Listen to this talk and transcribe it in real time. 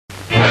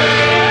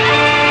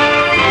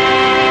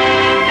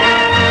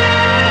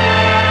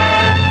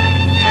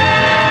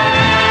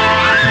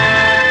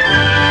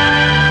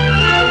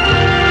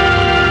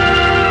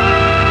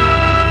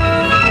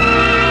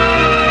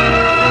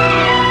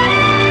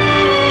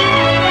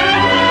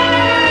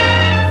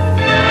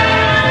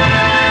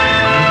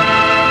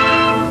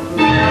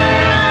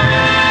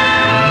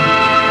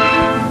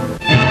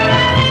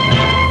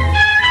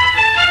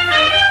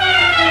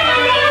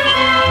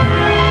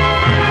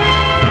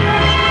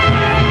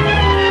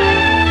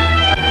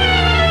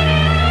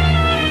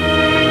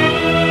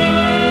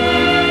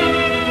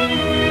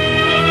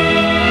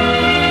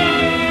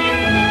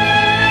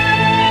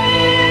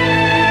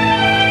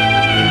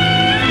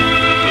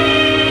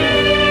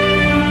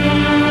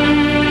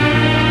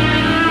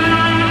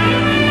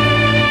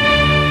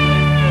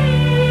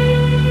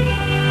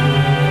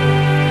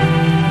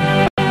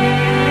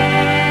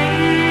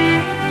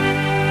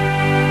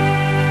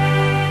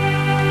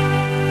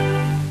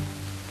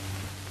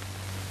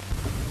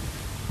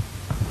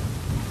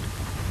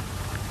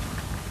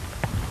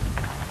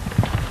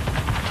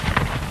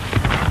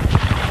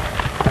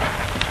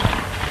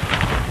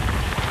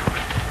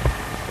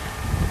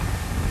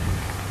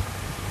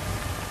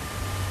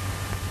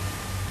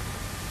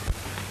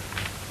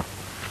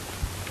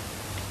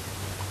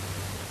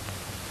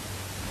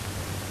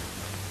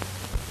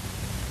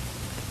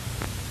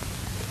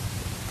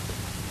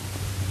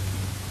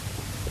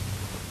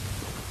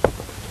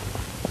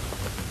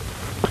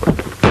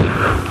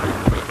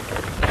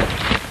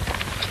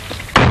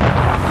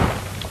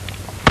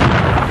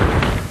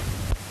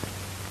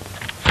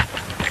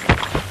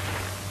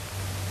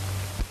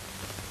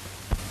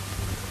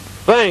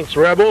Thanks,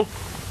 Rebel.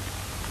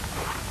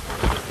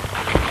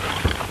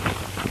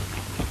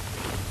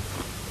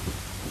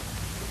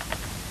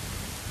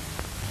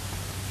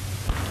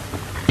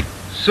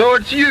 So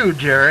it's you,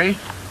 Jerry.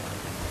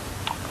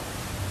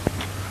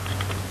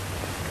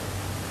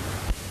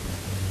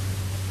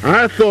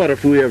 I thought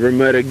if we ever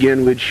met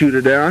again we'd shoot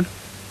it out,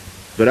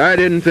 but I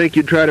didn't think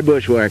you'd try to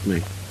bushwhack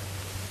me.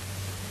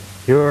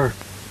 You're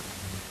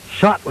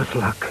shot with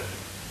luck.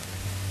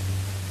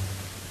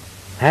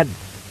 Had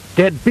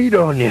dead beat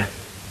on you.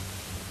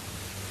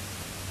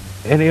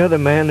 Any other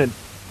man would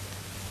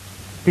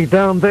be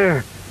down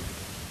there,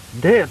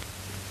 dead.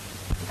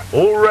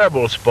 Old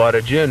Rebel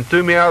spotted you and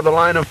threw me out of the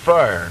line of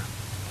fire.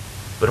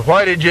 But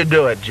why did you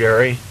do it,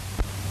 Jerry?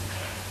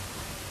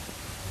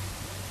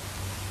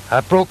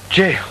 I broke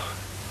jail.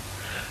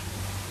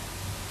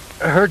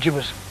 I heard you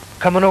was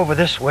coming over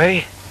this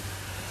way.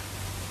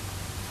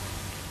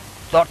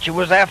 Thought you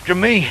was after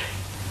me.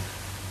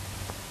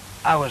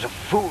 I was a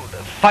fool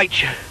to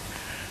fight you.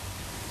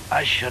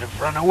 I should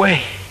have run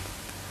away.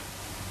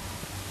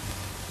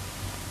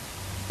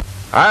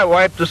 I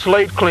wiped the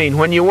slate clean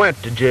when you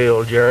went to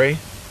jail, Jerry.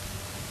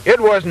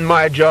 It wasn't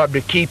my job to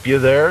keep you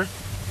there.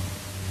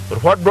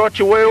 But what brought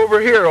you way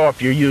over here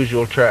off your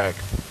usual track?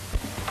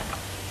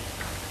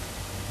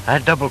 I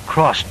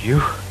double-crossed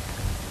you.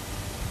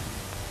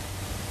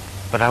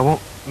 But I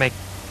won't make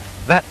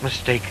that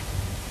mistake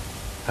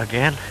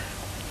again.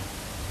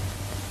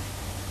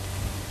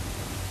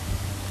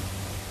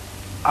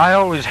 I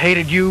always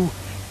hated you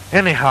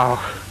anyhow.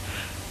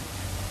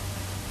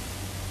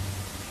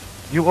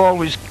 You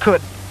always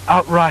could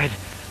outride,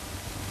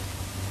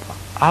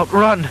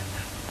 outrun,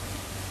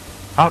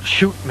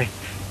 outshoot me.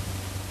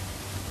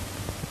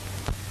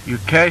 You're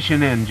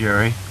cashing in,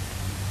 Jerry.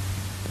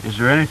 Is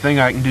there anything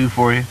I can do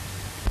for you?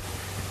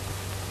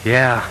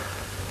 Yeah.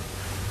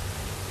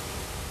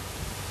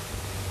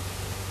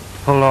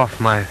 Pull off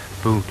my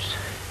boots.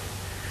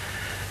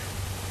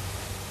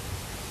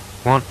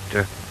 Want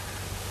to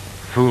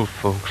fool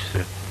folks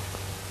that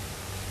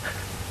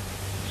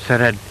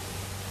said I'd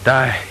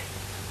die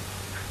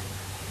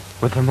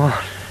with them on.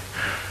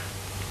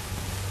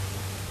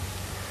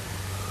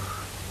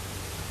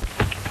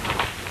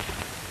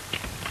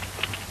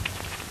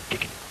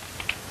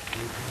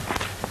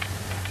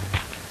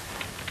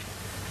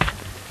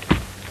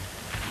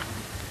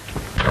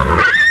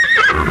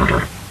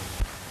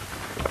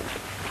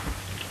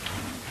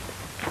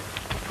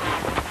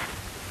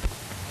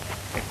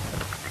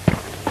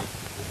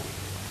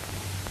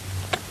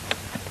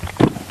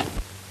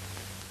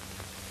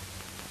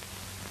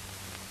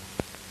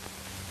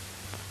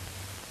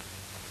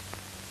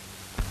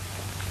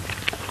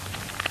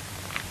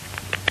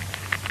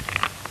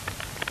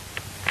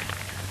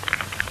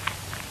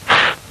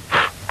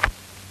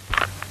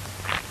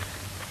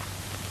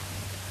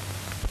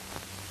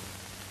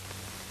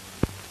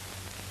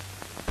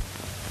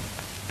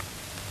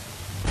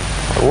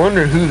 I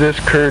wonder who this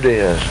Kurt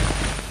is.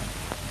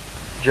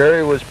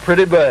 Jerry was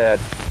pretty bad,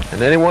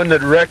 and anyone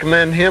that'd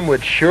recommend him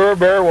would sure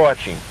bear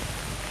watching.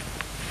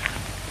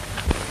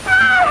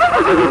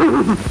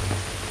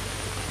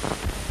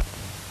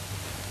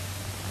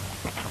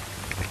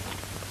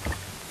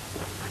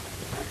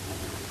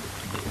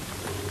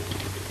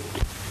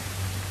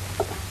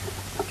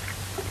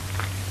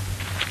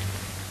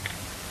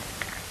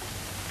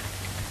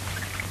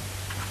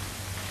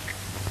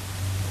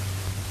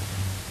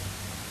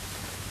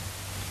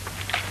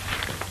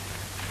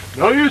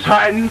 No use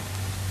hiding.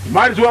 You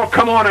might as well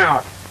come on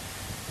out.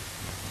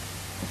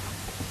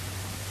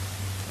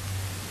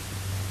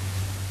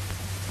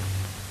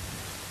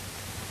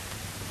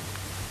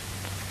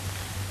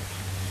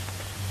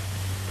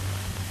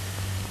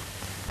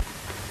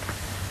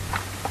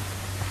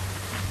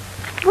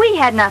 We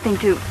had nothing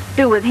to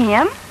do with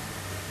him.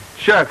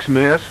 Shucks,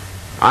 miss.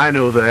 I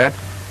know that.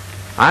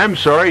 I'm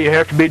sorry you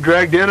have to be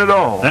dragged in at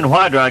all. Then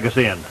why drag us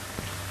in?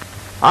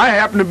 I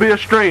happen to be a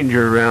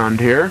stranger around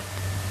here,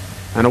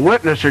 and a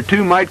witness or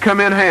two might come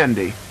in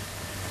handy,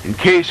 in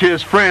case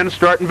his friends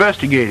start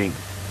investigating.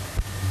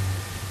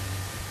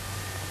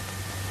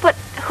 But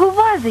who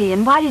was he,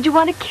 and why did you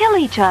want to kill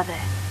each other?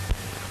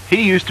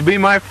 He used to be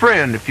my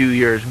friend a few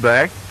years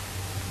back.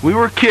 We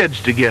were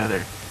kids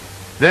together.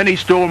 Then he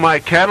stole my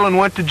cattle and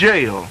went to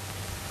jail.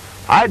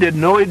 I didn't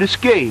know he'd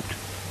escaped,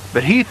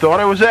 but he thought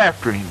I was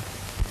after him.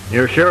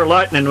 You're sure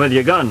lightning with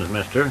your guns,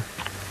 mister.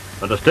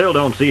 But I still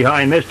don't see how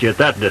he missed you at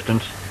that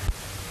distance.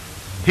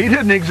 He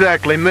didn't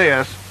exactly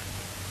miss.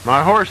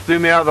 My horse threw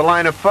me out of the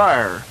line of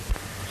fire.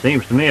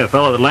 Seems to me a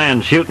fellow that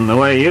lands shooting the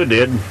way you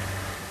did is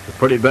a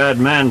pretty bad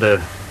man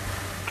to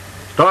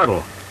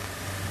startle.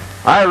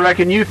 I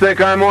reckon you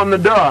think I'm on the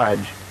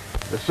dodge.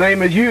 The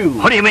same as you.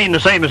 What do you mean, the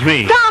same as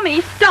me?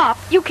 Tommy, stop!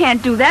 You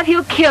can't do that.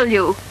 He'll kill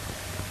you.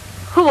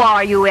 Who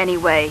are you,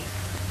 anyway?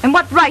 And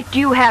what right do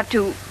you have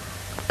to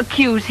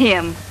accuse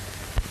him?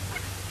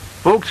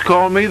 Folks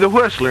call me the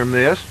Whistler,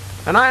 miss,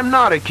 and I'm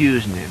not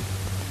accusing him.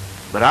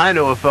 But I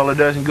know a fella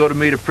doesn't go to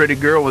meet a pretty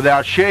girl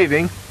without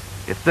shaving,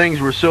 if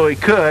things were so he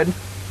could.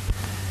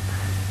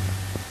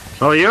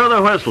 So you're the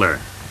Whistler.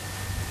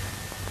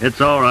 It's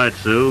all right,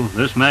 Sue.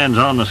 This man's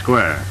on the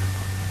square.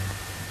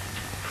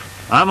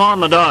 I'm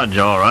on the dodge,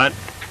 all right.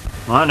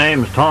 My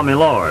name's Tommy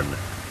Lord.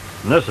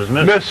 And this is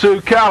Miss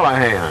Sue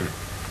Callahan,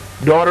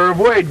 daughter of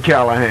Wade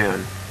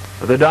Callahan,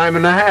 of the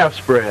Diamond and a Half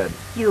spread.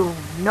 You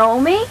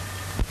know me?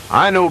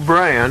 I know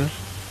brands.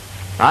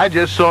 I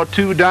just saw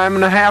 2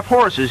 Diamond and a Half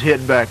horses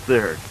hid back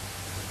there.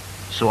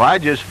 So I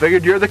just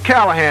figured you're the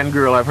Callahan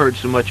girl I've heard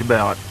so much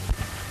about.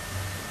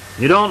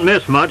 You don't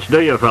miss much,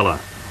 do you, fella?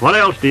 What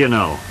else do you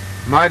know?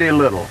 Mighty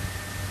little.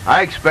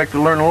 I expect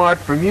to learn a lot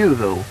from you,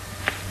 though.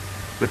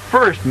 But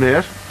first,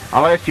 miss,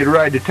 I'll ask you to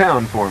ride to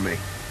town for me.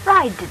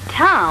 Ride to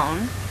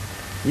town?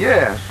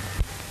 Yes.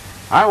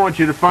 I want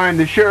you to find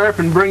the sheriff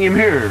and bring him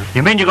here.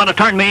 You mean you're going to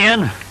turn me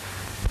in?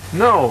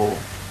 No.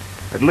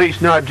 At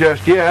least not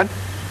just yet.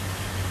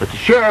 But the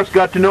sheriff's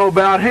got to know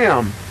about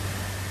him.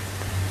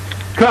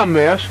 Come,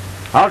 miss.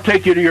 I'll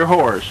take you to your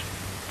horse.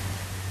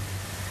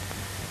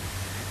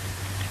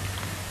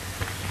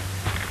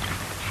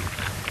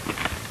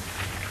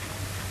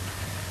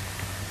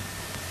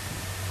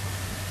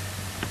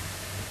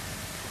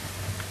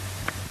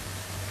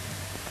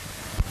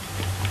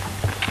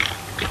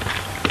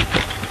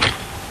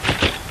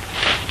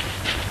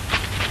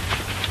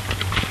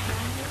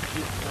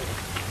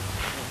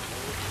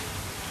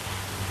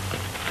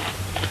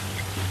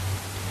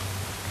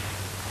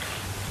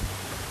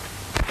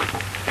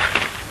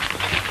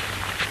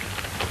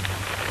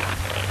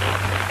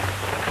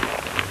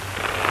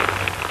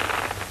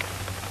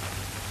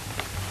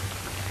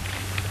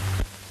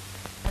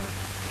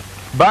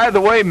 By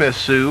the way, Miss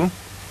Sue,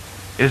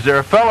 is there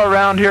a fellow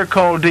around here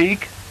called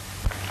Deke?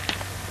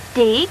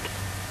 Deke?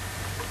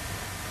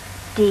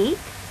 Deke?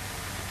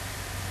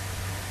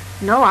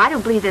 No, I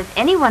don't believe there's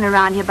anyone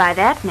around here by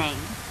that name.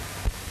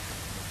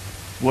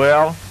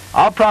 Well,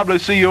 I'll probably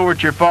see you over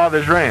at your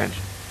father's ranch.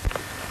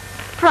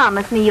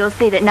 Promise me you'll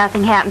see that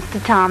nothing happens to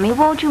Tommy,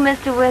 won't you,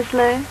 Mr.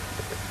 Whistler?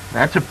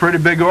 That's a pretty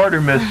big order,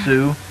 Miss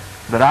Sue,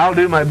 but I'll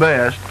do my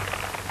best.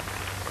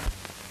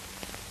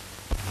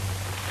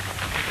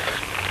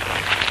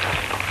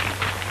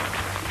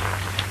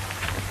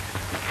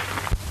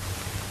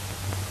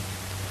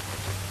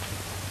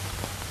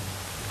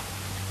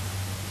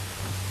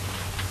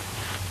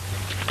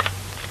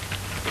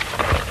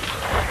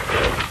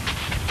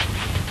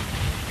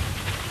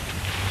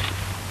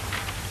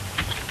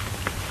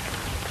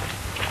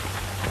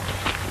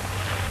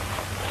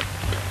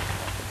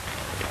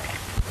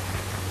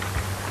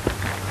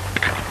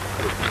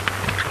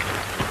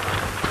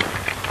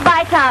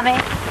 Bye, Tommy.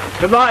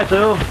 Goodbye,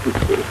 Sue.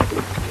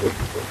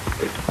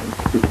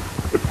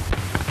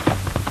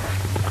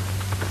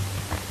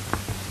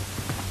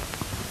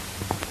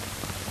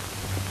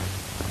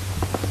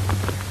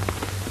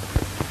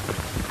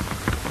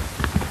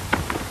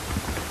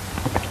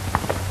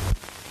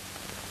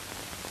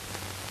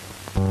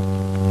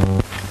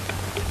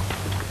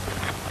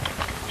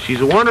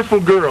 She's a wonderful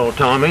girl,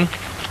 Tommy.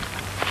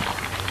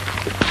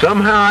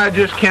 Somehow I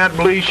just can't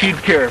believe she'd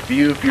care for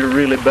you if you're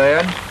really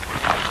bad.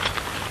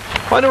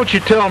 Why don't you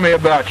tell me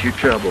about your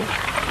trouble?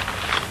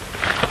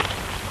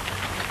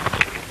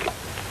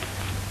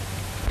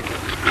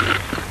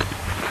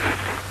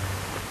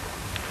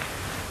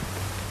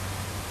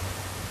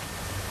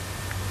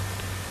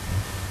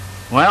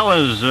 Well,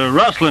 there's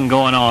rustling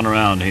going on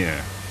around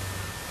here.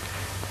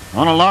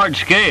 On a large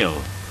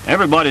scale.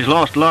 Everybody's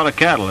lost a lot of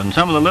cattle, and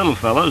some of the little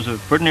fellows have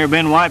pretty near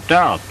been wiped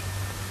out.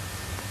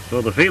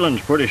 So the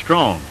feeling's pretty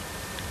strong.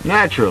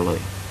 Naturally.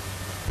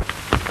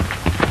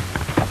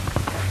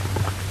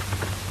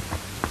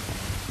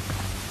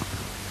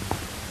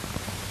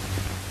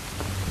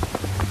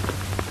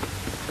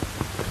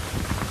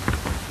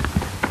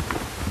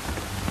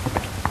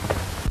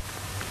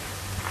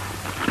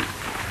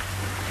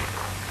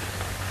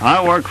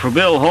 I work for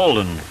Bill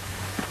Holden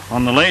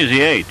on the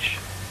Lazy H.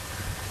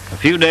 A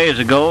few days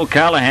ago,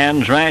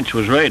 Callahan's ranch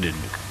was raided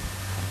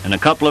and a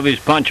couple of his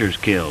punchers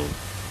killed.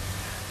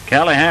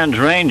 Callahan's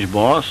range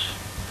boss,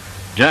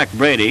 Jack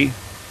Brady,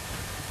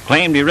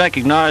 claimed he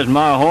recognized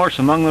my horse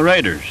among the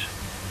raiders.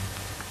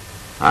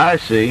 I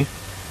see.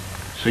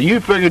 So you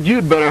figured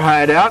you'd better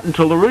hide out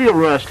until the real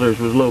rustlers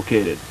was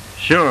located.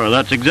 Sure,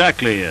 that's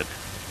exactly it.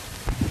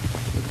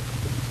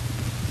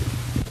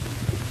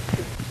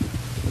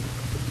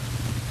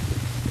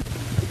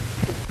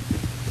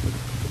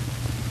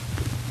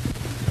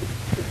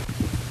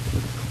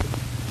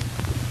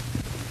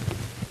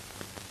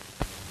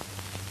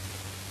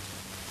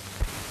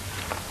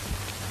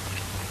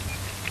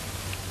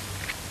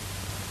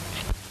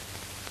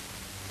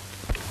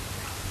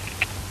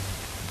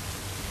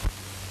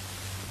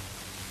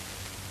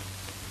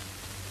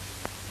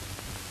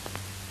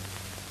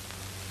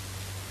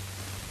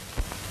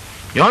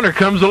 Yonder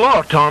comes the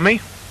law, Tommy.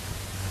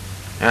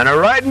 And a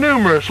right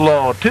numerous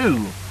law,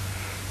 too.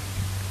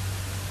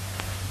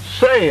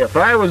 Say, if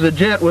I was a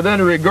gent with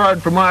any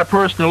regard for my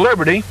personal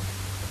liberty,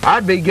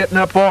 I'd be getting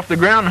up off the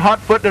ground and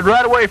hot-footing it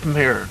right away from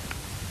here.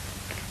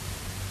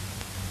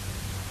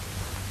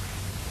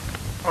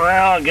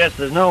 Well, I guess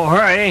there's no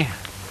hurry.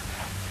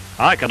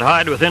 I could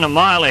hide within a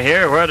mile of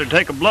here where it'd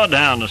take a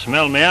bloodhound to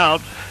smell me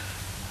out.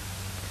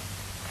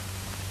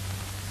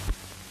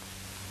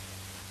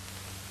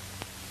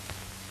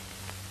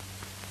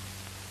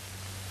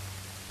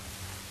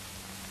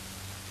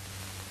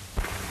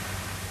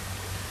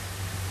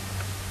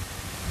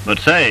 But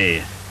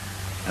say,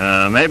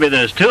 maybe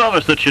there's two of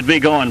us that should be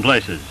going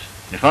places.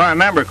 If I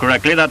remember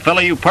correctly, that fellow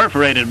you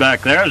perforated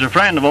back there is a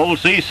friend of old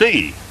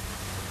C.C.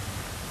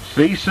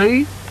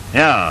 C.C.?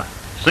 Yeah,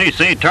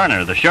 C.C.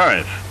 Turner, the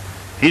sheriff.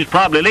 He's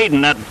probably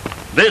leading that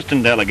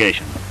visiting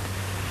delegation.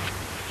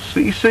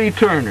 C.C.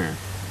 Turner.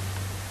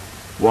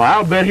 Well,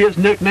 I'll bet his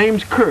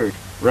nickname's Kurt,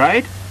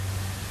 right?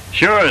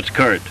 Sure, it's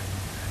Kurt.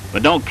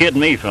 But don't kid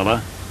me,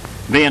 fella.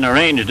 Being a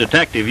range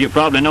detective, you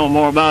probably know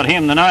more about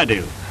him than I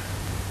do.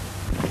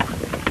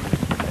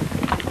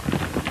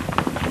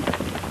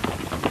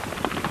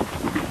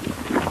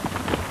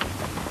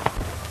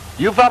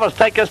 You fellas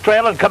take this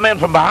trail and come in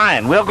from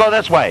behind. We'll go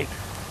this way.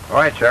 All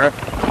right, Sheriff.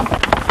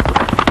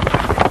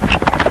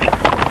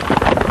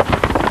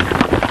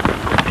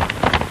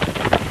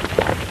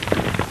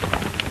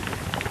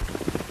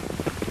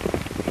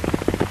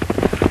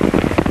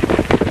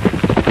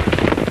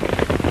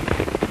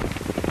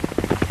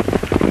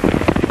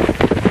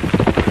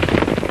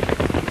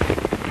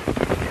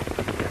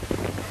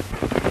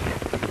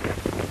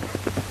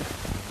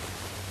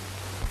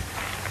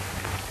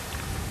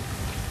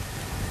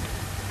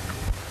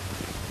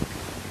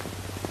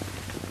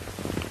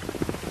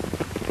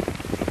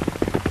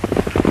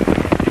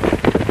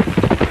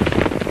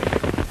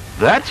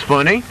 That's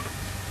funny.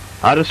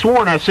 I'd have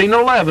sworn I seen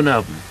 11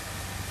 of them,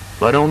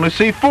 but only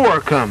see 4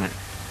 coming.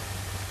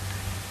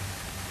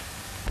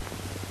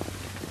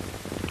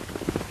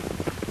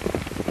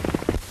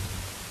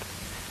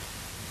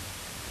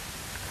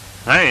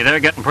 Hey, they're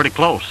getting pretty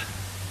close.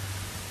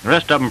 The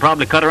rest of them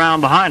probably cut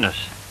around behind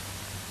us.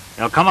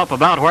 They'll come up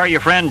about where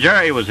your friend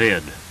Jerry was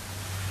hid.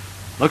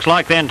 Looks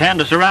like they intend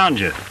to surround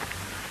you.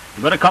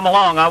 You better come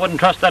along. I wouldn't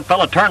trust that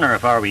fella Turner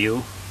if I were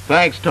you.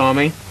 Thanks,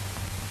 Tommy.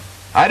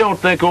 I don't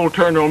think old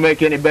Turner will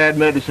make any bad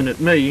medicine at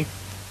me.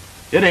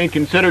 It ain't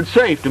considered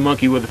safe to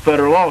monkey with a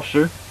federal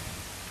officer.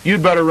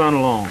 You'd better run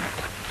along.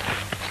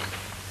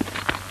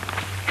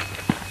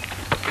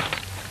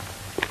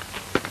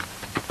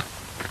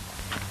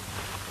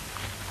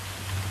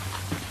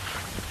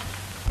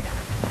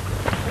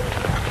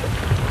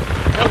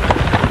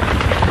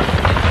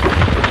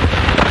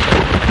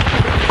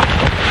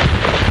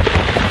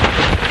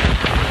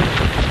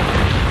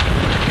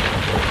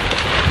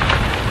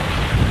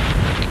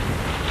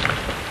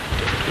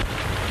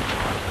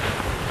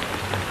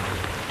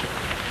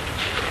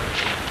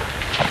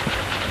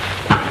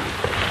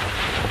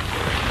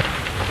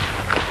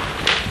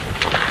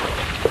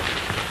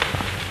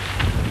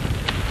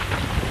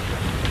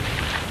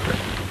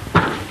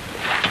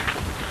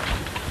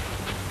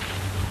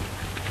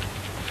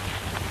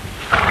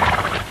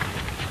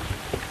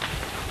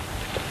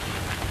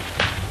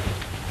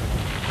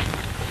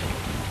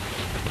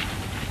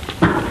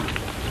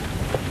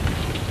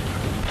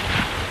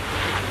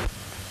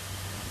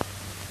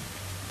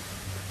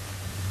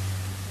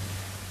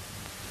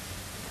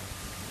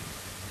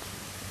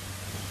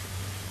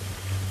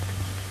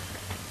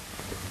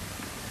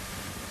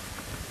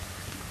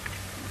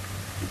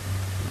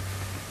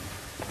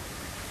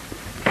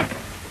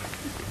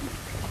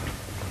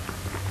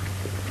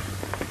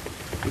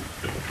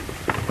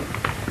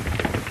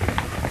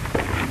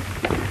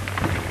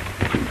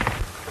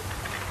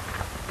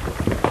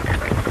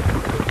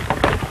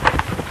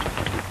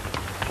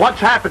 What's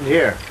happened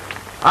here?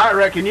 I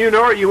reckon you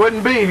know or you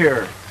wouldn't be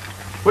here.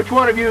 Which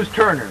one of you is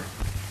Turner?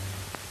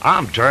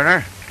 I'm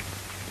Turner.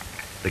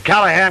 The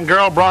Callahan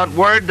girl brought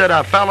word that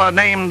a fella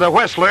named the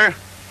Whistler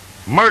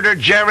murdered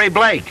Jerry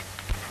Blake.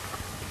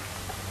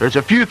 There's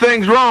a few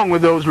things wrong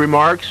with those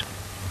remarks.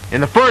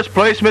 In the first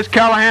place, Miss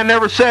Callahan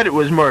never said it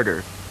was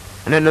murder.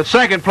 And in the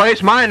second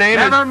place, my name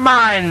is... Never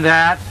mind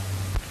that.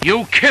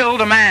 You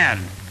killed a man.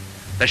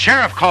 The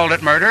sheriff called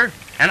it murder,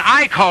 and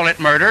I call it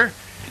murder,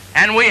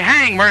 and we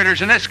hang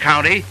murders in this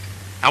county.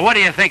 Now, what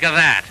do you think of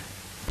that?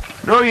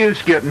 No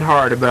use getting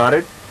hard about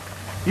it.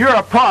 You're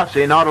a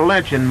posse, not a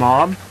lynching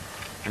mob.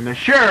 And the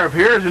sheriff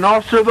here is an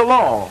officer of the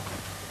law.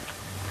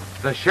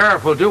 The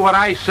sheriff will do what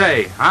I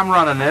say. I'm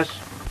running this.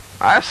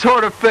 I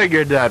sort of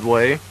figured that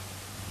way.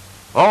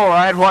 All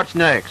right, what's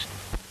next?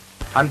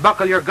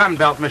 Unbuckle your gun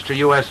belt, Mr.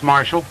 U.S.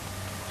 Marshal.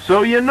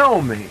 So you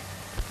know me.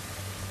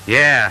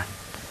 Yeah,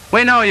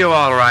 we know you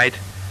all right,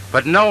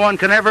 but no one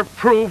can ever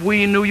prove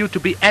we knew you to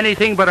be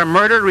anything but a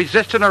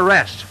murder-resistant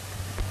arrest.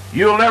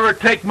 You'll never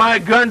take my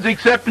guns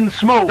except in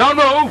smoke. Don't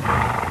move!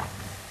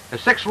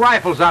 There's 6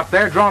 rifles out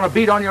there drawing a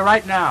bead on you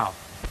right now.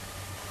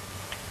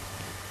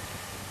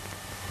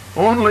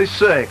 Only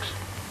 6.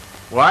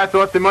 Well, I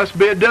thought there must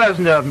be a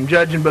dozen of them,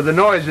 judging by the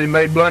noise they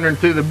made blundering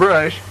through the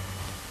brush.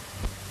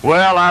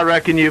 Well, I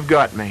reckon you've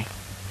got me.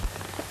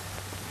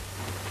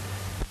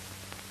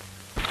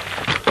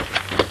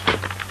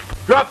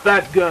 Drop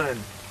that gun.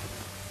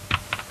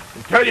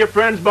 And tell your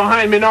friends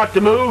behind me not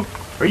to move,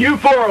 or you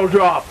 4 will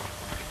drop.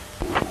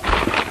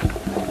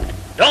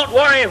 Don't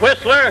worry,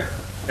 Whistler.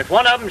 If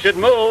one of them should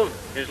move,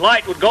 his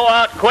light would go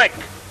out quick.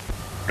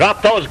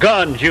 Drop those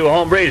guns, you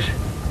hombres.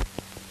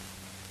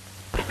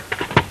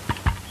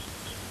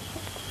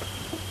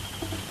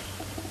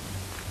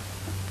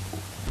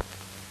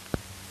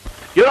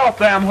 Get off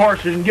them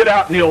horses and get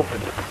out in the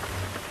open.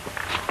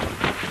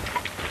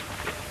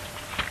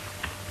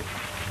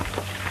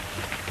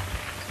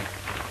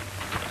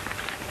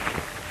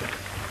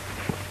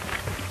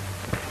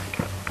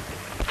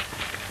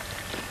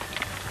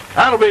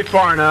 That'll be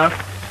far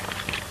enough.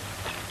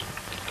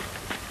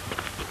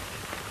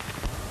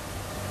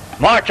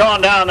 March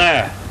on down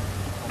there.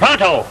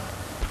 Pronto!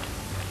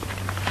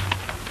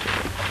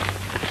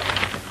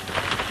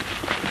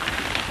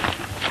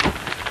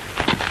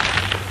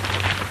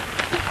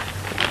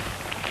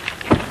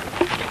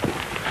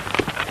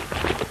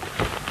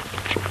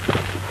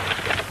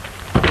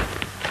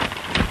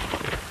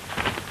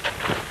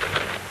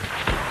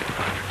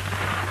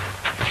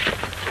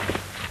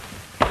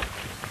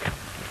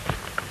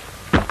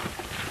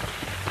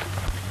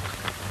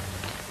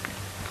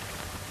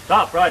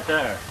 Stop right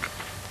there.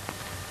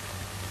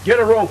 Get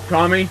a rope,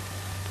 Tommy.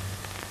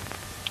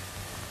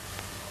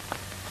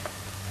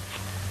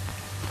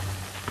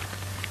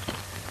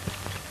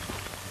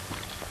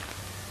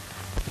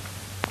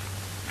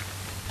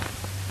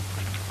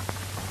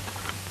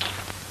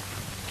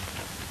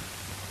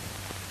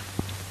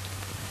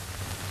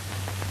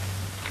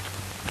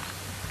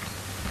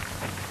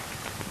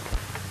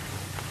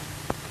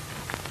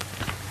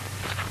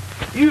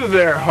 You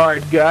there,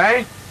 hard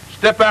guy.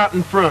 Step out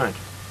in front.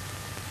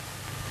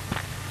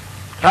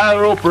 Tie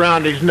the rope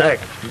around his neck.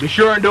 Be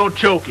sure and don't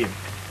choke him.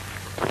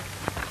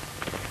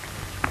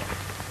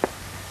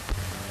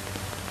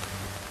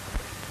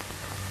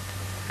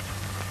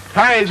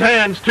 Tie his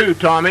hands too,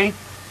 Tommy.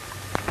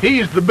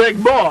 He's the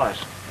big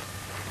boss.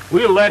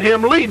 We'll let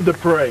him lead the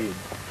parade.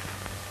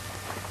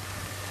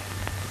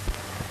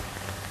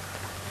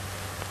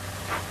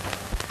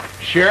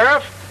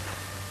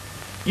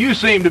 Sheriff, you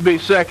seem to be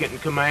second in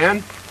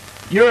command.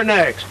 You're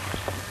next.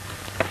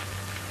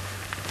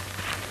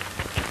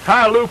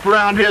 Tie a loop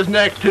around his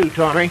neck too,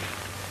 Tommy.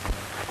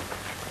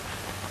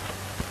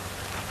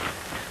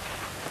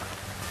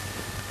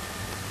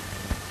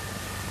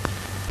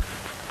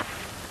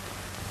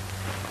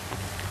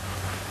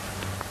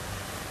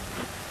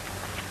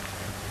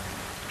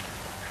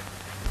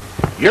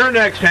 You're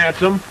next,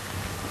 handsome.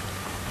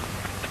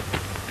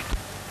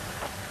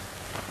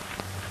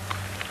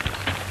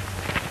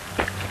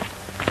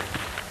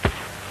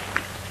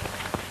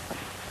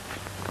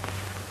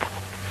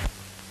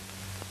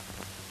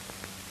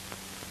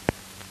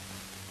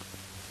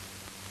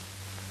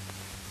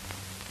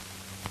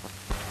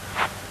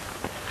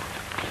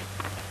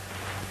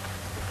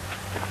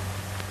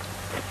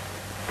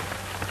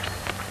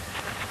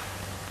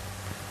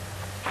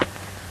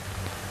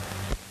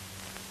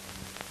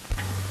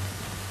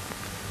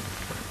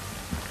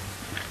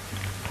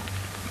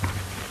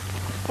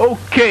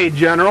 Okay,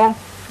 General.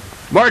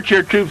 March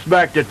your troops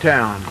back to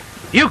town.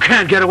 You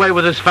can't get away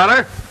with this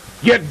feller.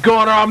 Get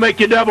going or I'll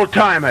make you double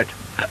time it.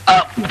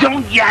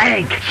 Don't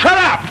yank. Shut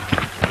up!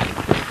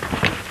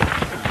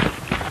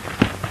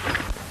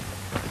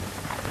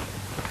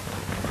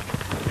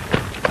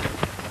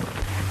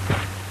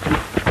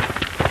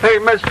 Hey,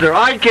 mister,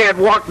 I can't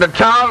walk the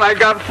town. I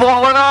got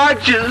fallen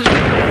arches.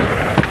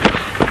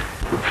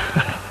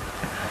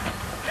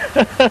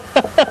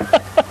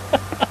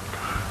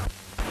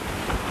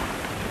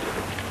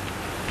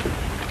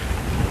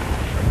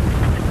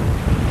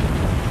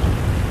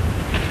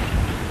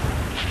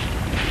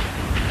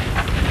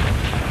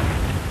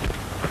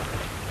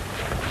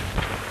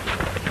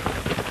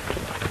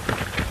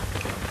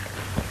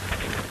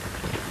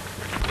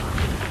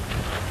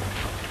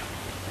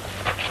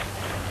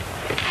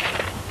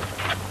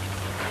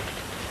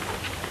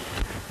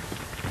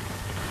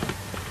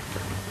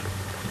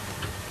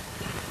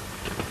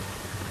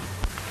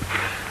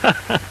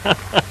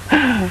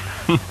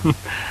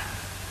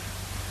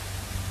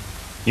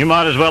 You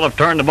might as well have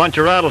turned a bunch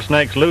of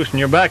rattlesnakes loose in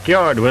your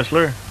backyard,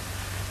 Whistler.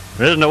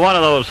 There isn't a one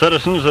of those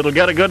citizens that'll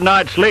get a good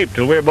night's sleep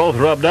till we're both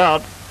rubbed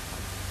out.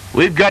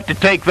 We've got to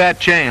take that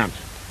chance.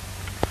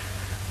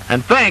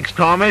 And thanks,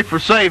 Tommy, for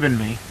saving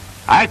me.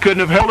 I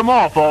couldn't have held them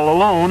off all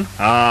alone.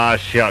 Ah,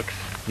 shucks.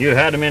 You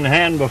had them in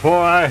hand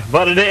before I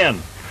butted in.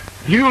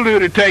 You'll do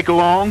to take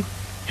along,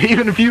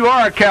 even if you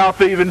are a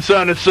cow-thieving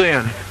son of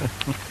sin.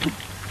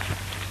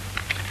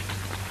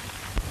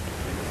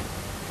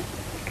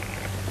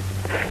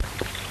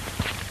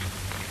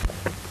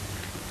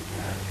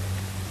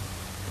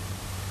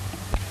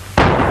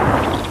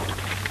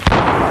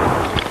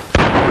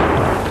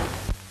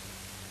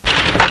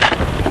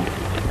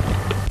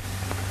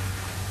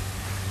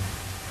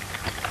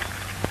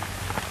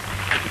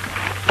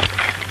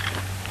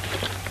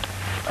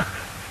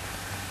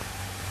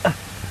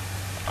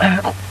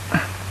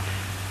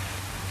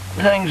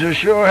 Things are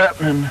sure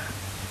happening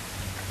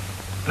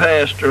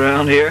fast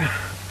around here.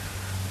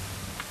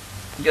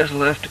 Guess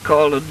I'll have to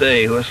call it a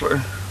day,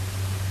 Whistler.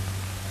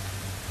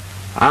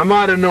 I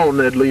might have known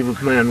they'd leave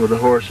a man with the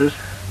horses.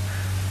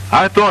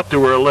 I thought there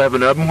were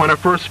 11 of them when I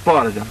first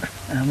spotted them.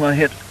 Am I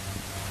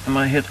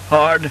hit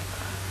hard?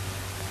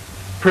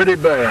 Pretty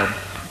bad,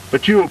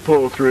 but you'll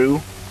pull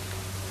through.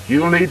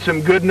 You'll need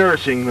some good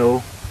nursing,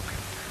 though.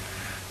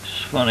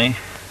 It's funny.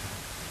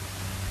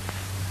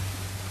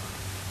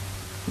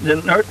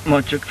 Didn't hurt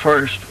much at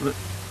first, but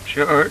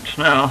sure hurts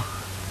now.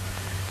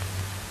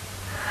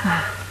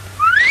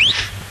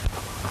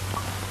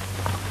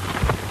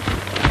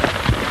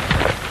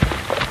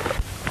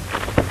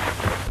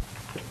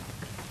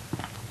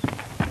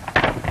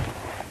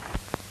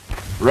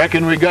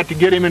 Reckon we got to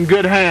get him in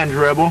good hands,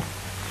 Rebel.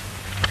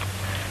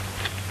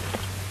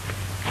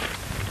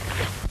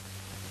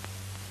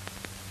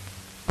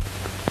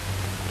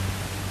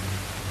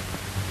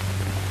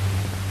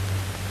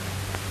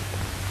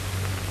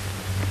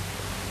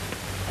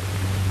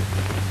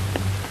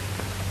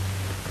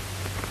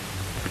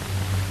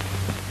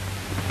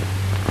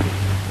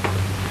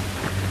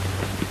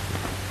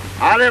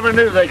 I never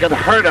knew they could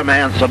hurt a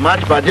man so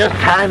much by just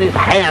tying his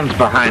hands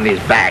behind his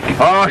back.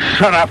 Oh,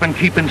 shut up and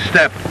keep in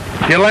step.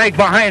 If you lag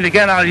behind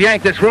again, I'll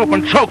yank this rope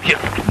and choke you.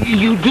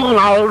 You do, and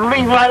I'll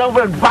lean right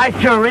over and bite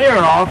your ear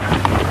off.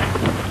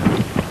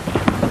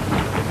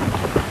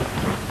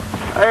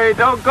 Hey,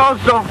 don't go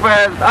so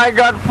fast. I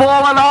got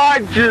fallen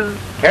arches.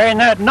 Carrying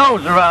that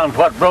nose around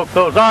what broke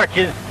those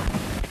arches.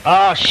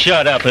 Oh,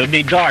 shut up. It'll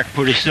be dark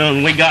pretty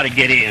soon. We gotta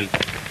get in.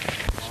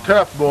 It's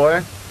tough,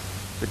 boy,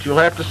 but you'll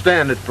have to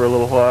stand it for a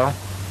little while.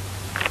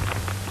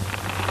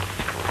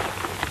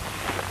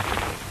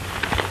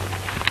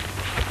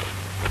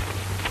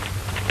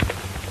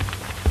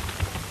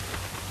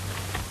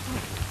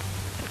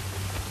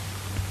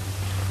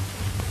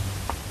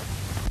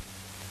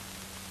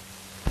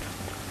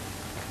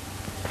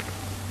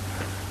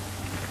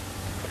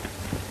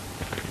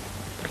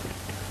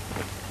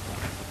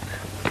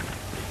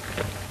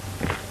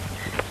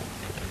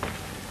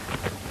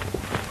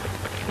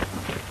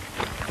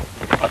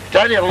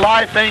 Tell you,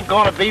 life ain't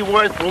gonna be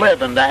worth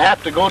living to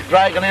have to go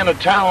dragging in a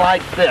town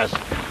like this.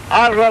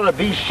 I'd rather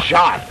be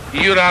shot.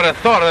 You'd ought to have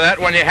thought of that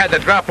when you had the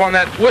drop on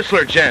that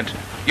Whistler gent.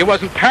 You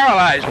wasn't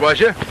paralyzed, was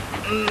you?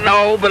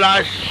 No, but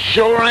I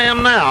sure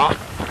am now.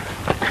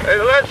 Hey,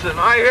 listen,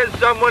 I hear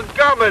someone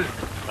coming.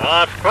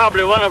 It's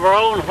probably one of our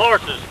own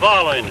horses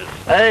following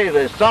us. Hey,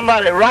 there's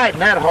somebody riding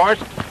that horse.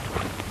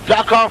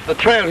 Duck off the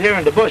trail here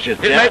in the bushes,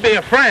 It may be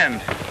a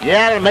friend.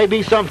 Yeah, there may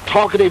be some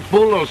talkative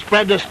fool who'll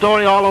spread this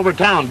story all over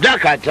town.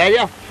 Duck, I tell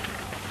you.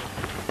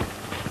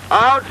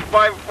 Ouch,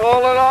 my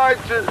fallen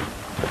arches.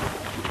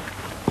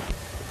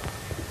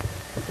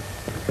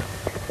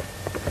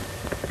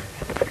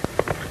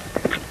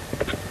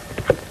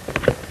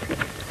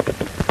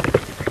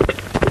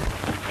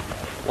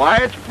 Why,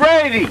 it's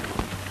Brady.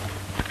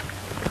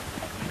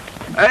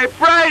 Hey,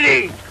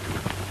 Brady!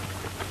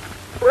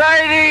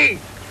 Brady!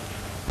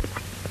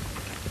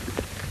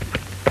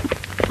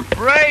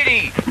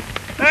 Brady!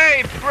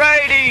 Hey,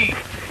 Brady!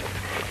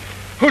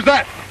 Who's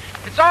that?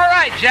 It's all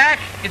right, Jack.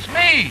 It's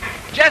me,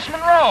 Jess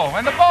Monroe,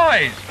 and the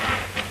boys.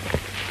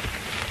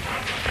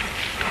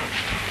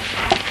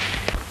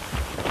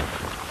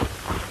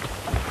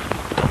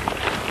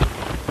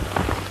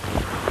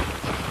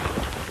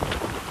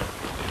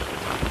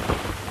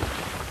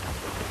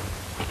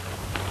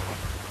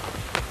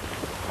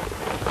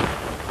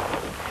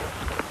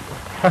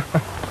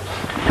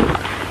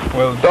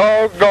 Well,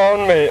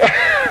 doggone me.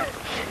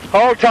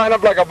 All tied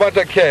up like a bunch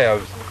of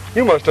calves.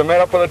 You must have met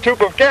up with a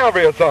troop of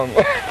cavalry or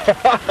something.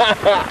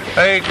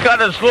 Hey,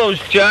 cut us loose,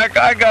 Jack.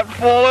 I got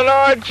fallen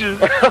arches.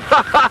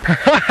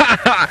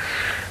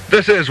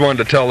 This is one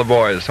to tell the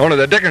boys. Only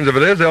the dickens of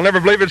it is, they'll never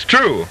believe it's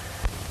true.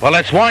 Well,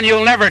 it's one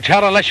you'll never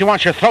tell unless you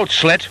want your throat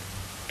slit.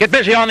 Get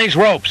busy on these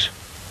ropes.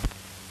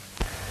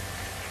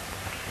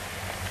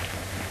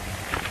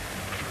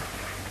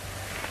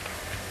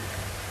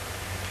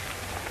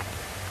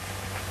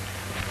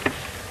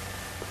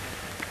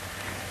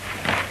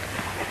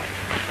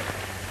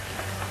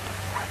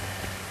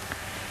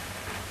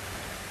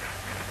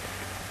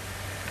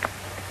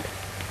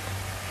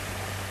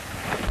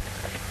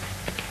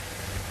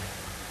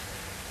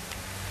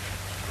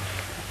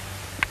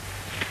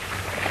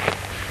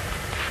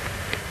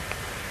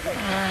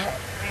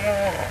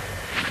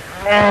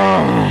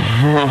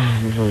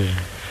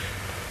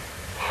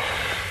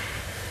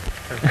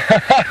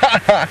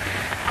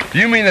 Do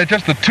you mean that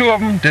just the two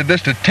of them did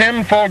this to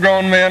 10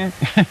 full-grown men?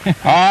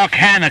 Oh,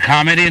 can the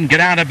comedy and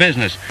get out of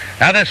business.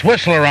 Now this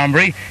Whistler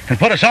hombre can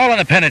put us all in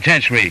the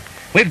penitentiary.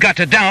 We've got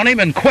to down him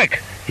and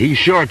quick. He's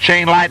sure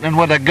chain lightning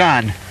with a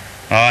gun.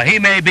 He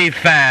may be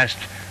fast,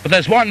 but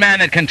there's one man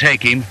that can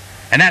take him,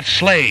 and that's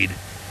Slade.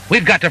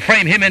 We've got to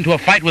frame him into a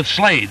fight with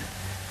Slade.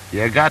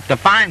 You got to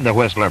find the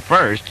Whistler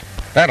first.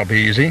 That'll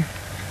be easy.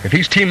 If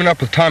he's teaming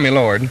up with Tommy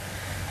Lord,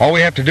 all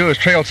we have to do is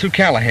trail Sue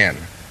Callahan.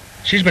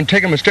 She's been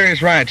taking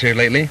mysterious rides here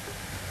lately,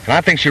 and I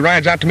think she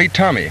rides out to meet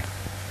Tommy.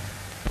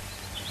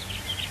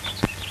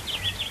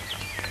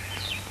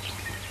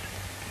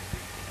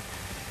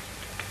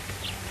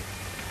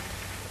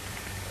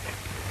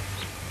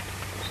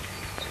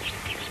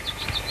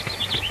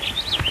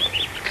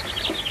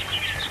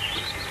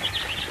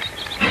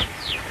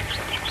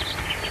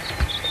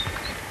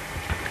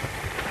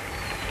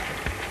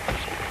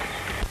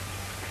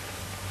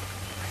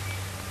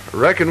 I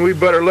reckon we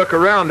better look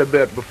around a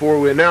bit before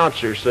we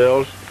announce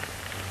ourselves.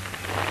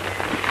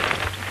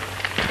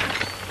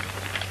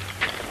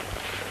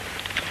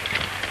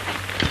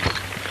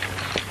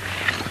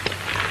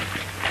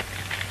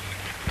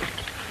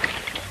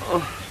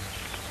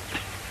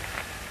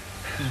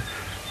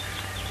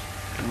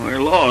 We're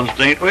lost,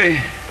 ain't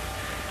we?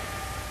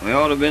 We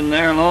ought to have been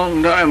there a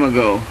long time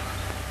ago.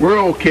 We're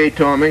okay,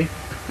 Tommy.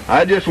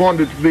 I just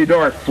wanted it to be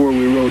dark before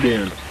we rode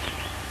in.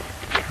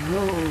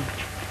 Oh,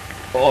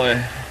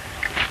 boy.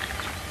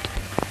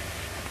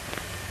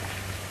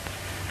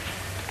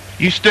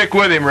 You stick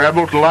with him,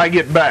 Rebel, till I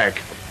get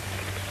back.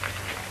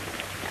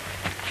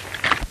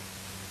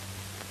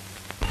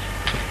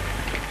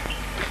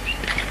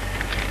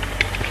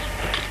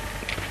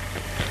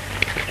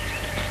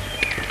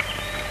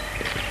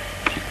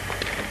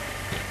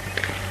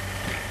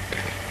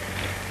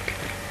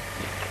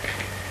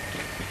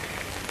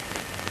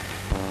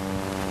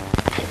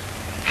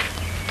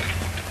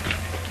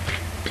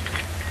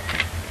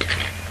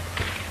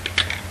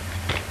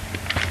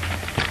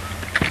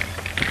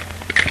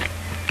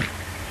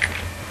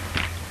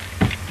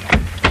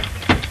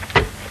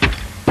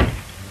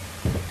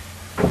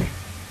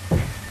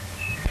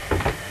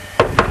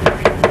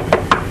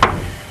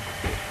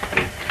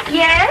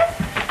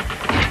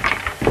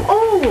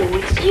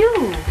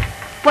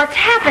 What's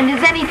happened?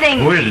 Is anything...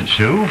 Who is it,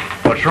 Sue?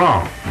 What's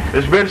wrong?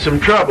 There's been some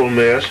trouble,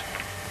 miss.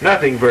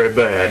 Nothing very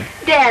bad.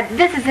 Dad,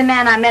 this is the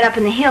man I met up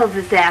in the hills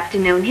this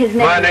afternoon. His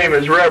name... My name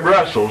is Reb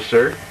Russell,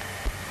 sir.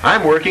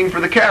 I'm working for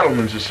the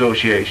Cattlemen's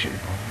Association.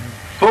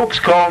 Folks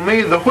call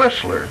me the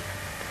Whistler.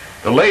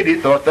 The lady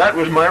thought that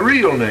was my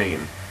real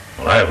name.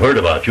 Well, I've heard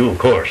about you, of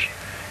course.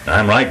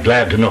 I'm right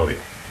glad to know you.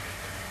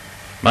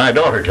 My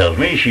daughter tells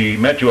me she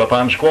met you up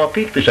on Squaw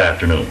Peak this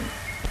afternoon.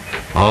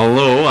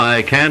 Although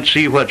I can't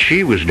see what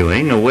she was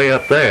doing away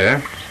up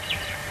there.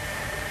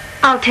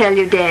 I'll tell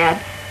you,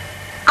 Dad.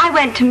 I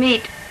went to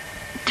meet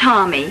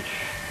Tommy.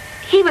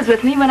 He was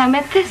with me when I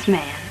met this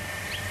man.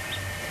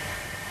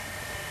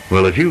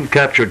 Well, if you've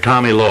captured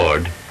Tommy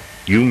Lord,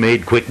 you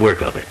made quick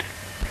work of it.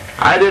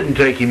 I didn't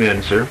take him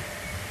in, sir.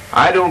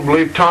 I don't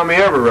believe Tommy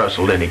ever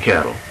rustled any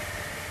cattle.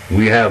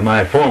 We have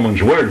my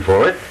foreman's word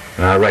for it,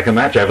 and I reckon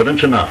that's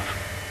evidence enough.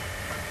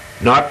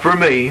 Not for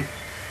me.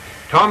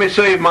 Tommy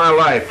saved my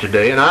life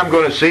today, and I'm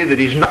going to see that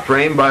he's not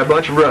framed by a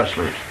bunch of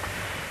rustlers.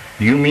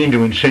 Do you mean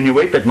to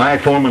insinuate that my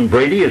foreman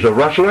Brady is a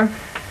rustler?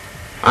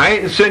 I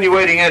ain't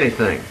insinuating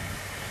anything,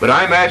 but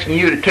I'm asking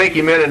you to take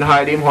him in and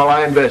hide him while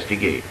I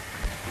investigate.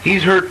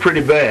 He's hurt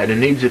pretty bad and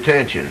needs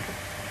attention.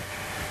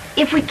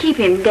 If we keep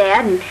him,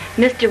 Dad, and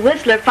Mr.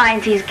 Whistler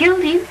finds he's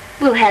guilty,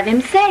 we'll have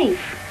him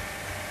safe.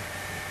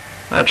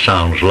 That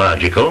sounds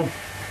logical.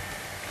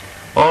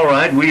 All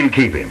right, we'll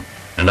keep him.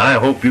 And I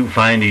hope you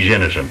find he's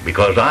innocent,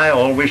 because I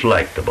always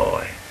liked the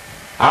boy.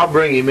 I'll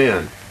bring him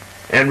in.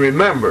 And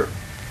remember,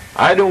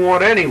 I don't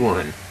want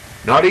anyone,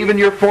 not even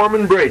your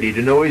foreman Brady,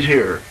 to know he's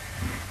here.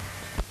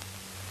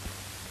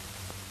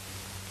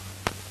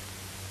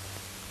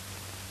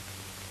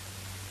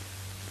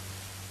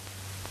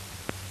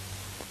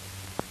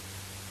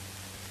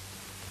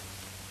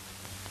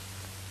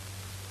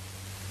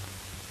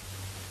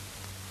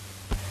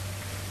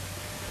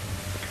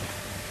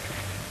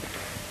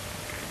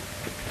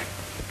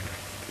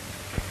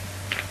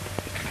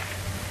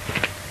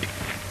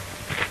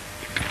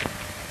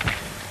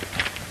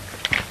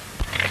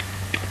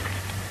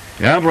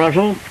 Yeah,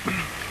 Russell,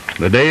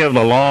 the day of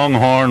the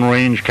Longhorn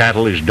Range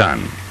cattle is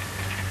done.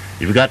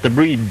 You've got to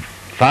breed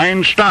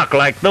fine stock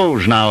like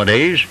those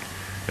nowadays,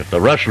 if the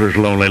rustlers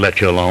will only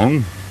let you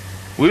alone.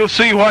 We'll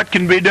see what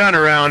can be done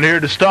around here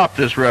to stop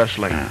this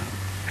rustling. Yeah.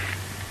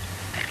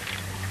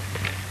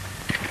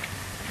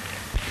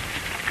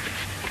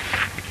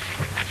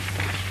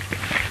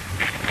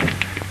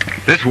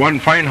 This one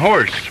fine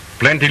horse.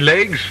 Plenty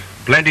legs,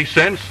 plenty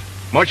sense,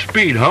 much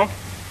speed, huh?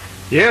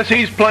 Yes,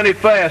 he's plenty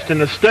fast in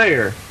the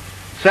stayer.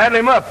 Saddle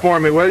him up for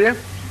me, will you?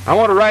 I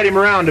want to ride him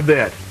around a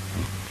bit.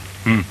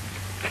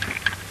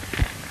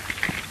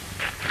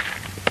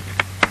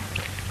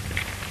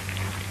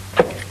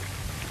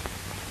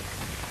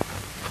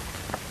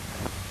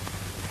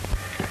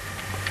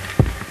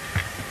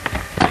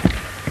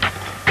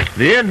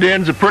 The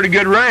Indian's a pretty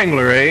good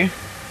wrangler, eh?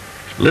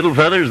 Little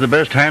Feather's the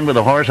best hand with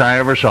a horse I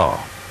ever saw.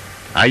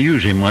 I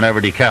use him whenever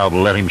DeKalb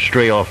will let him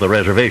stray off the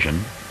reservation.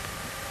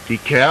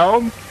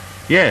 DeKalb?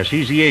 Yes,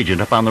 he's the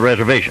agent up on the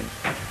reservation.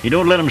 He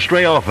don't let him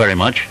stray off very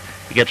much.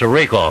 He gets a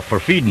rake-off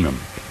for feeding them.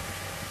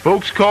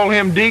 Folks call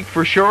him Deke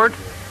for short?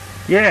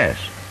 Yes.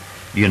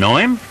 Do you know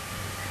him?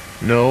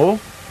 No,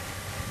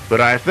 but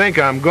I think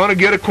I'm going to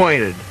get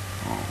acquainted.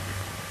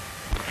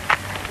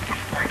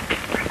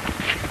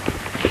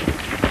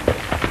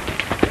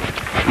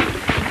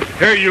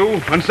 Here,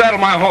 you, unsaddle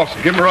my horse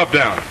and give him a rub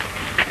down.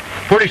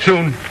 Pretty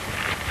soon.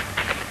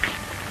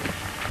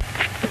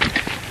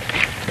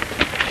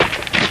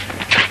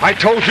 I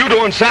told you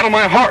to unsaddle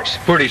my horse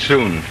pretty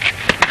soon.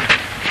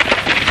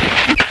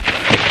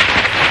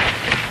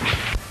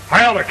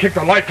 I ought to kick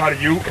the life out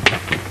of you.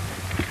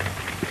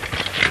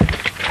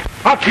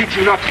 I'll teach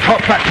you not to talk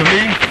back to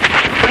me.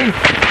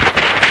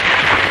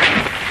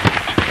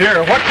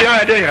 Here, what's the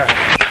idea?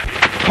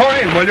 Call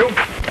in, will you?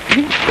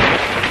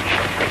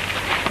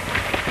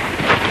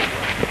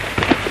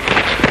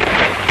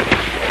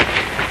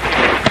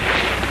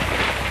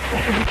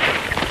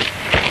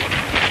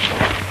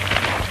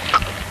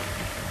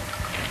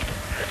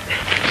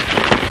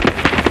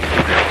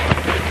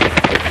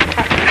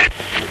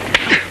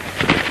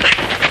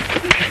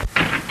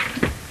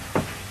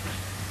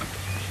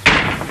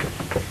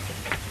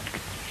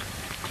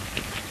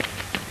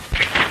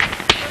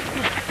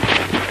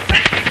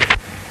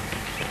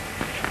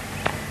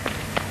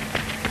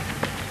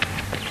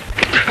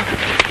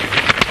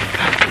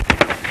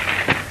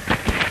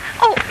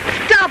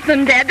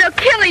 Them, Dad. They'll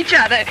kill each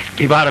other.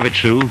 Keep out of it,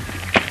 Sue.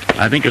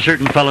 I think a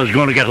certain fellow's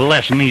going to get a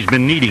lesson he's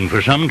been needing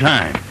for some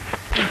time.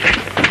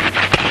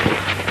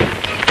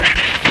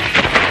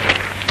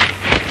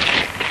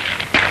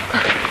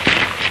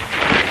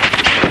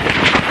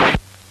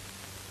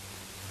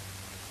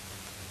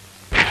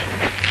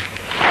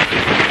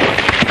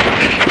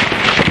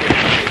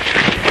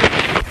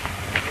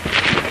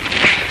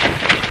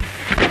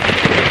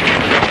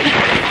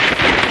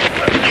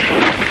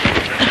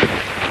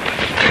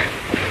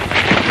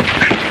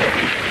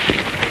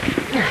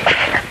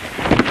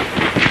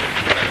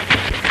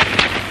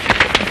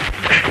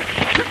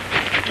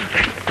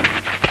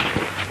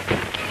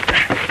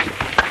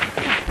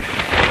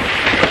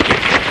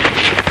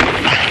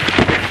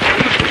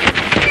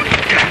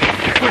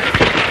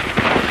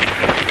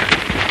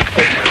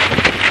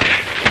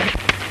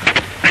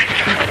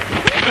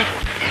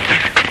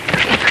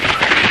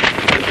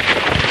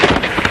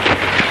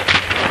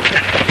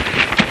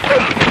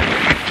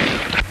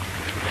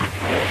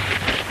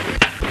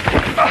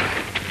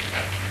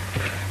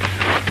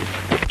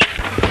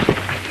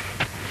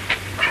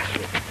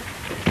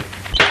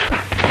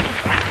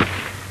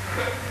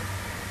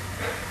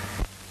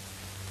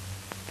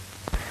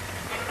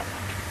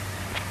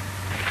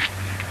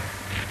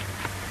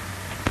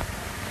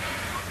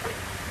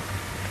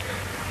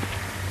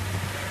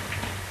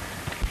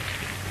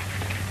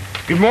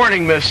 Good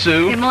morning, Miss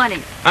Sue. Good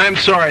morning. I'm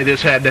sorry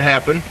this had to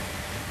happen.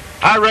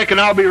 I reckon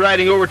I'll be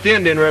riding over at the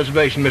Indian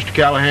Reservation, Mr.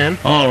 Callahan.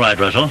 All right,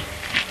 Russell.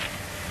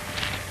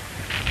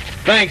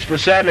 Thanks for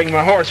saddling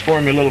my horse for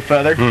me, little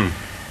feather.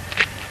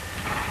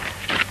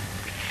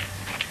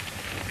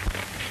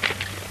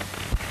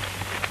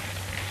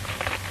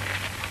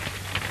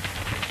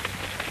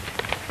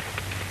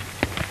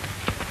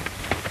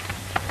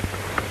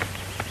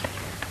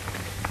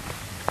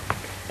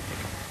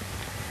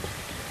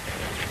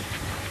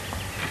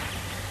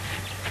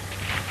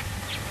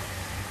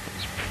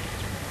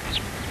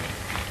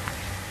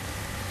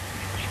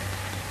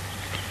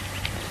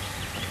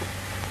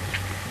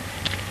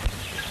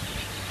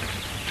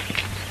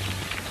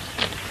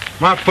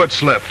 My foot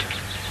slipped.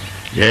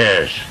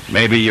 Yes,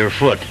 maybe your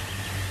foot.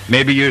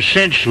 Maybe your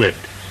cinch slipped.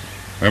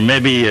 Or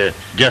maybe you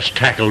just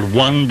tackled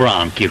one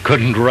bronc you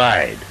couldn't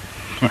ride.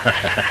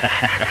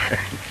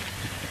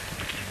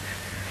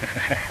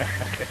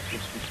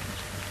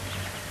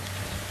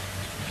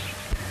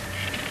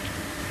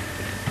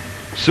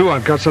 Sue,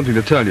 I've got something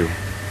to tell you.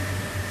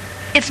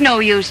 It's no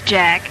use,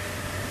 Jack.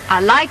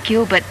 I like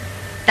you, but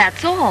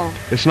that's all.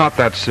 It's not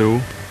that,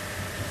 Sue.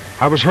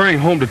 I was hurrying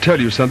home to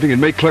tell you something and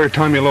make clear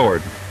Tommy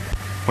Lord.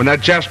 When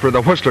that Jasper,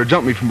 the whistler,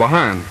 jumped me from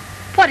behind.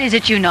 What is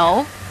it you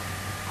know?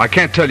 I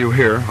can't tell you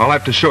here. I'll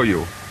have to show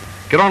you.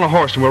 Get on a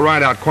horse and we'll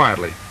ride out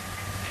quietly.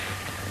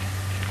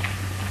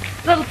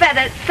 Little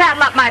feather,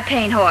 saddle up my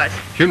paint horse.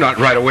 You'll not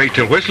ride away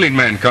till whistling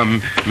men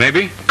come,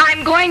 maybe?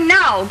 I'm going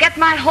now. Get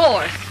my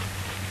horse.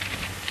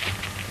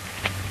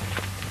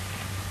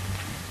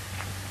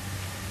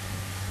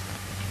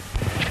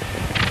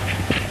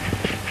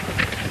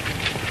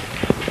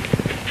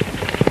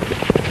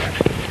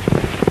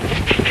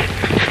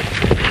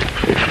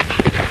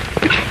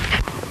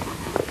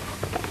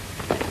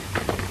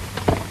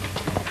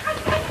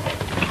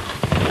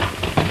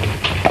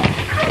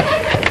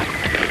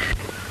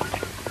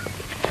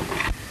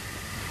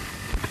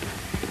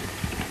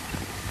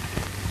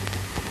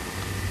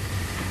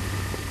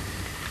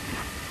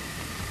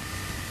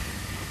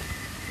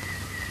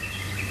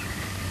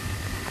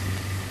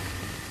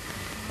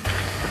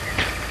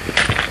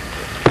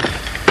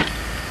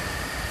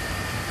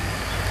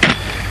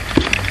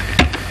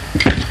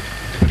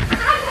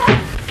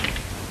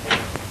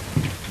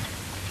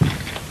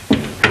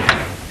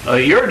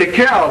 You're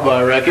DeKalb,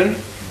 I reckon.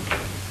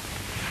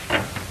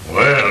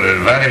 Well, the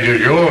advantage is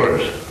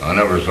yours. I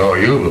never saw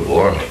you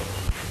before.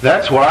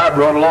 That's why I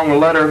brought along a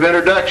letter of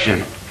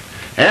introduction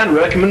and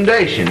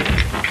recommendation.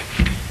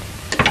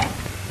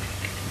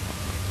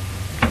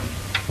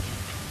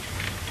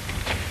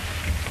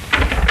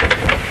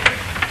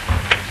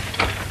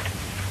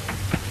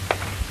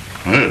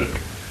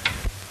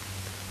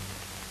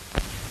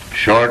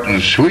 Short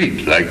and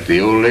sweet, like the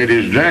old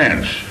ladies'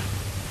 dance,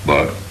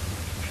 but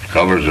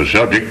covers the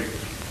subject.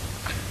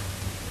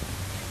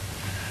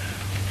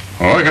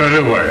 Well, what can I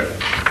do for you?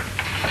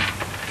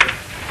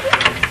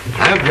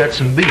 I've got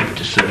some beef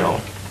to sell.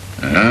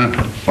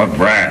 What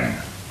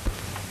brand?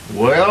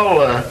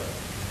 Well,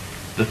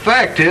 the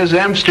fact is,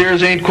 them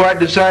steers ain't quite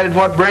decided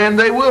what brand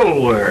they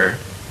will wear.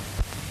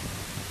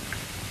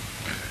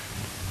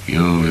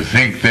 You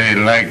think they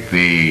like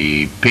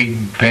the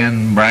pig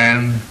pen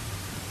brand?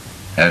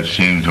 That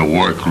seems to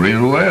work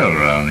real well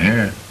around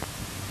here.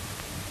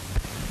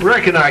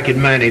 Reckon I could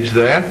manage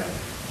that,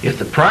 if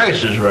the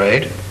price is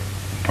right.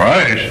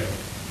 Price?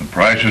 The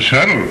price is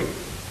settled.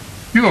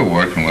 You're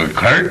working with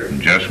Kurt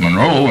and Jess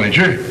Monroe, ain't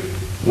you?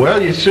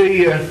 Well, you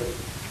see,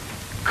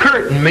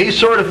 Kurt and me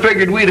sort of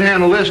figured we'd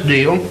handle this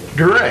deal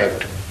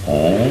direct.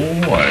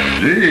 Oh,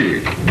 I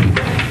see.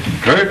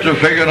 Kurt's a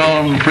picking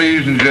on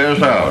Freeze and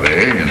Jess out,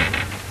 eh? And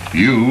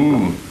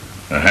you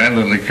are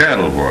handling the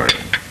cattle for it.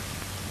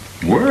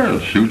 Well,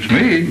 suits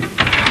me.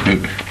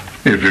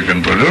 If you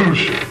can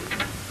produce.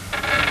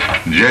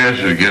 Jess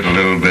is getting a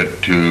little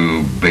bit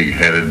too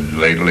big-headed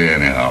lately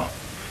anyhow.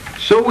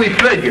 So we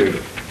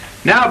figured.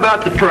 Now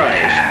about the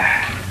price.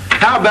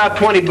 How about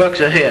 $20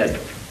 a head?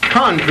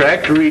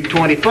 Contract to read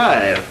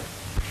 25.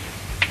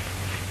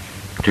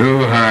 Too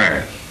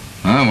high.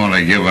 I'm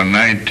gonna give her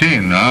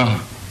 19 now.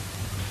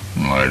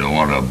 Well, I don't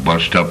want to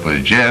bust up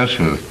with Jess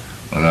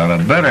without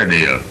a better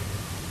deal.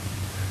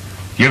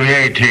 Give me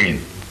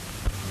 18.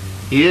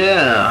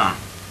 Yeah.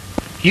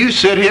 You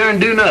sit here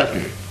and do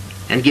nothing,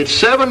 and get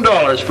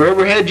 $7 for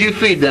every head you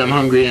feed them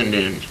hungry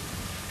Indians.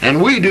 And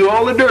we do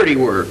all the dirty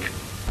work.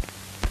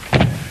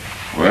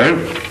 Well,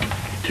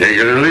 take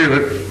it or leave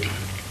it.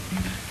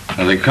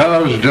 And the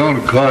cows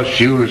don't cost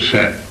you a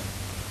cent.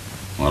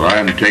 Well,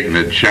 I'm taking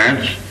a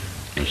chance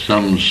of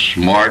some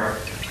smart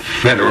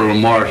federal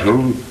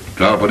marshal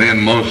dropping in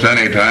most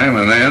any time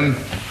and then,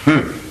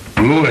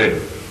 Luby.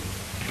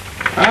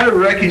 I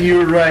reckon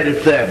you're right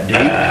at that,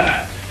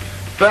 Deke.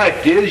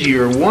 Fact is,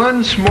 you're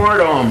one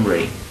smart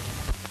hombre.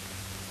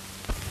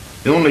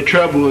 The only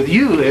trouble with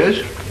you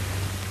is,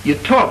 you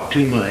talk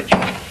too much.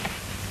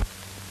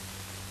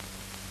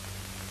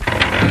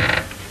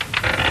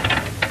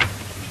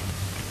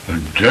 The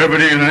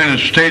Deputy United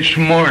States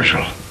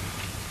Marshal.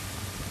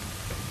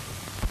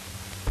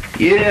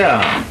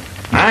 Yeah,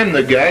 I'm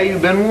the guy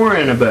you've been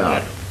worrying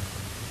about.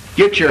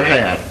 Get your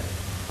hat.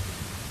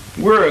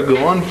 We're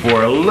a-going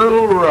for a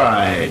little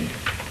ride.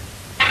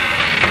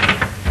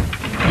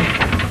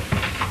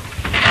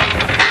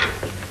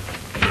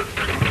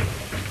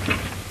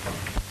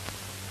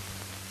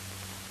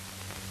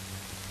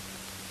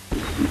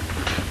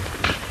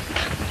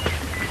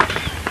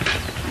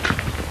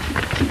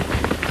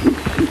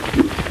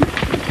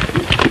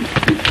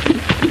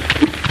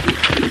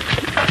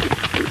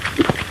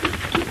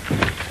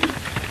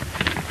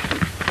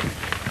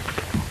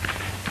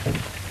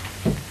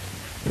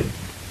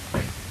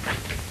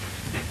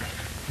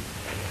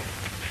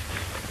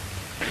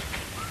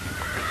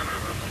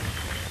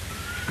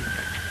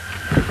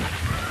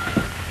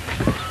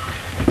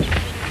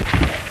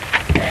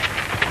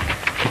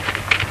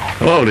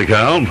 Hello,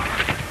 DeKalb.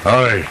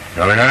 Howdy,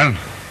 Callahan.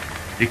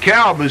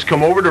 DeKalb has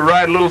come over to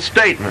write a little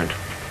statement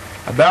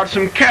about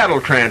some cattle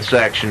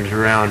transactions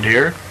around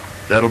here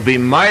that'll be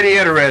mighty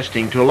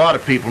interesting to a lot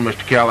of people,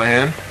 Mr.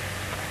 Callahan.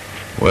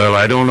 Well,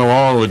 I don't know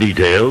all the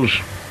details,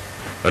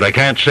 but I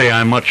can't say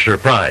I'm much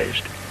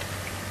surprised.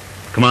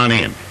 Come on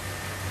in.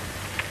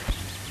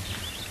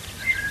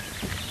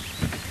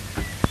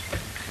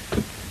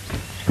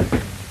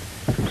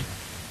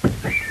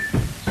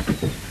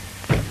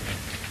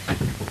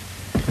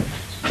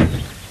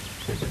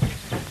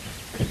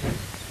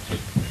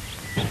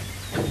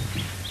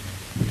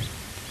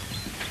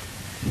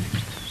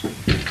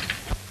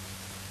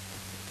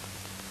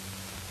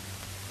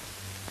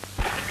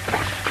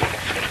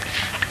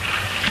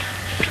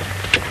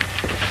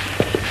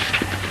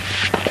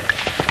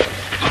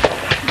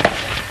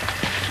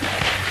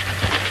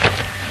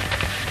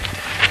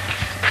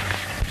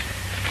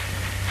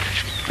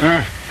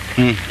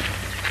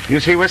 You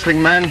see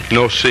Whistling Man?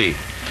 No see.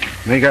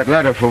 We got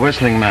letter for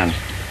Whistling Man.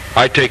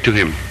 I take to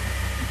him.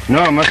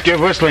 No, must give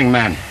Whistling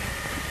Man.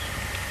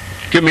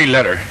 Give me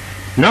letter.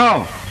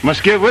 No,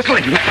 must give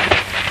Whistling.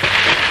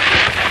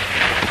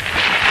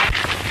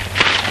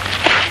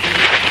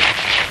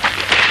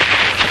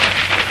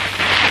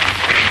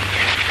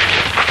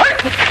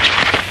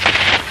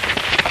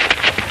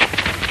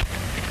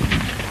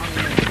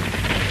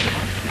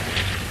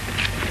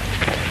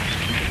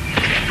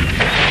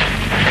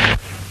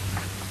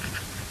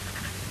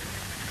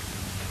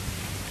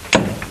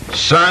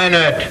 Sign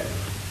it.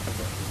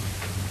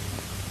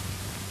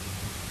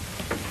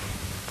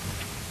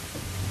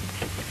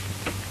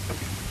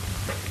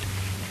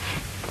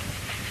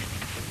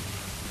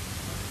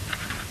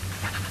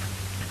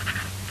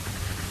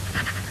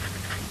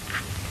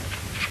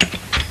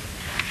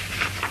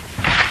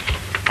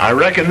 I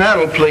reckon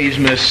that'll please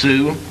Miss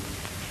Sue.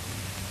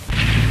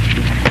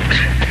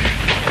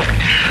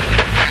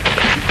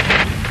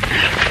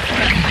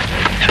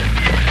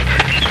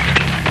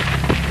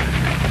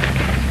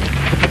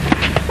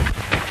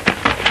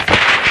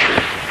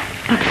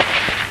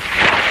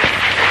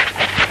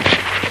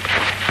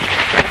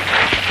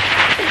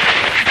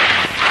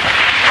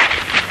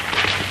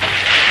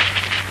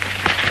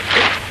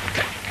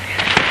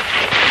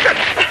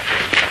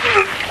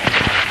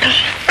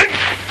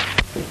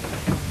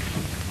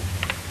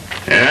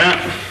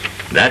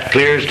 That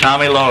clears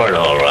Tommy Lord,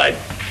 all right.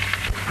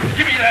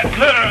 Give me that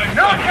letter.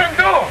 No, I can't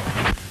go.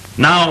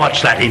 Now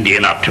what's that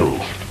Indian up to?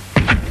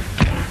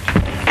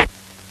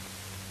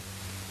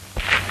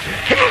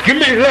 Give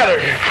me the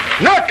letter.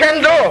 No, I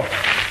can't go.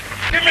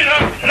 Give me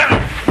that letter.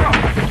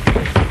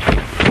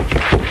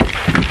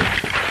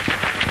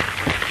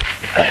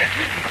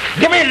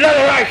 Give me the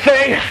letter, I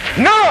say.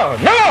 No,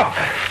 no.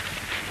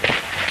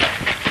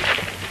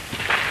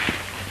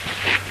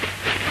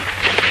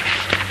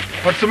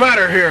 What's the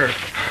matter here?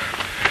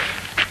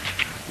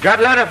 Got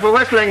letter for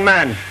Whistling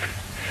Man.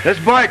 This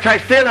boy tried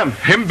to steal him.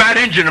 Him bad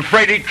Injun,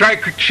 afraid he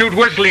tried to shoot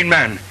Whistling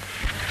Man.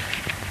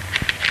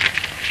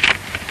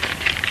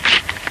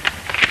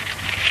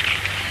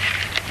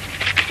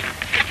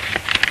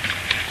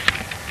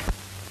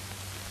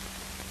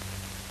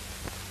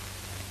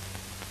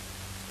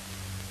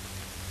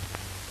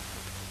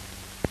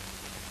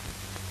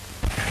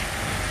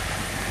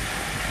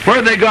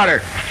 Where they got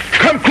her?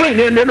 Come clean,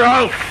 Indian, or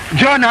I'll...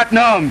 Joe not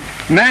know him.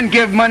 Man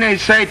give money,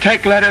 say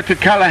take letter to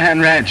Callahan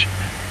Ranch.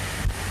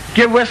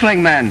 Give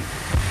Whistling Man.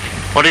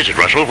 What is it,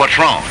 Russell? What's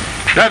wrong?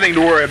 Nothing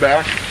to worry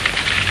about.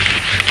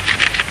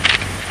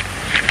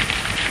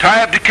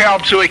 Tie up the cow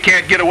so he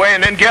can't get away,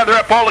 and then gather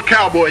up all the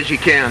cowboys you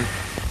can.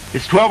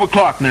 It's 12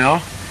 o'clock now.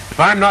 If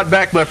I'm not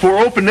back by 4,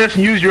 open this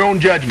and use your own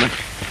judgment.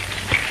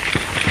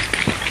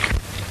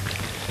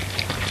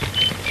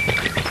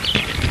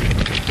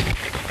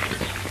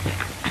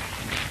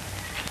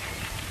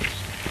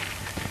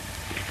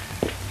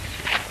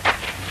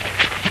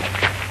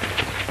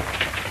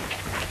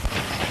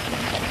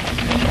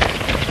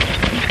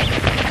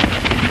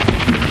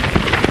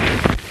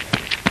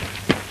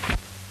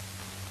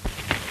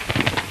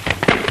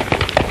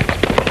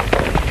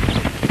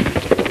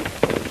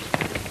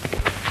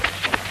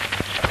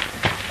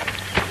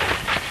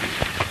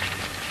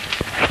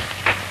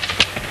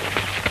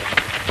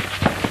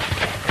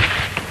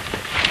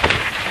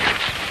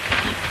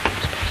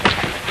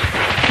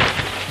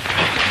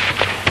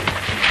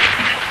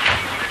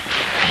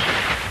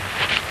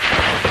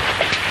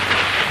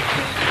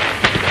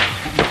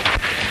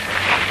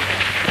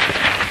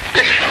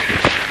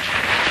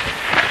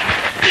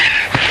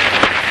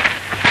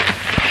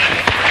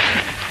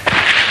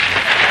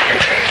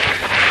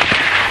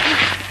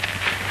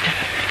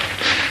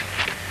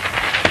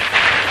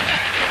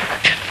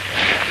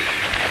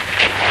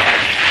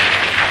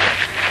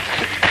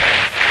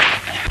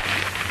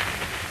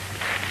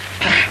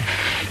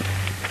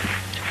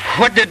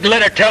 What did the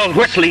letter tell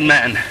Whistling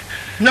Man?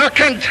 No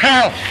can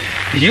tell.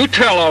 You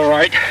tell, all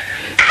right.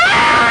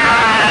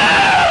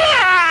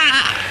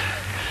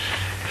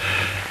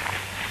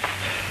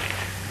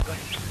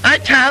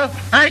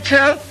 I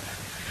tell.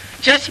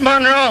 Just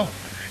Monroe.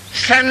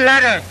 Send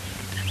letter.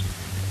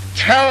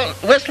 Tell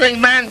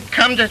Whistling Man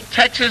come to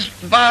Texas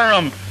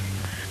barroom.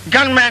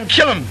 Gunman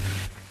kill him.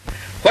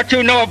 What do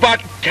you know about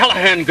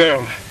Callahan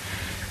girl?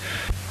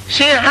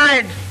 She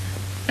hide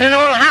in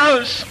old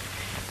house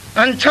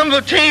on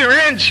Tumble T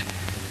Ranch.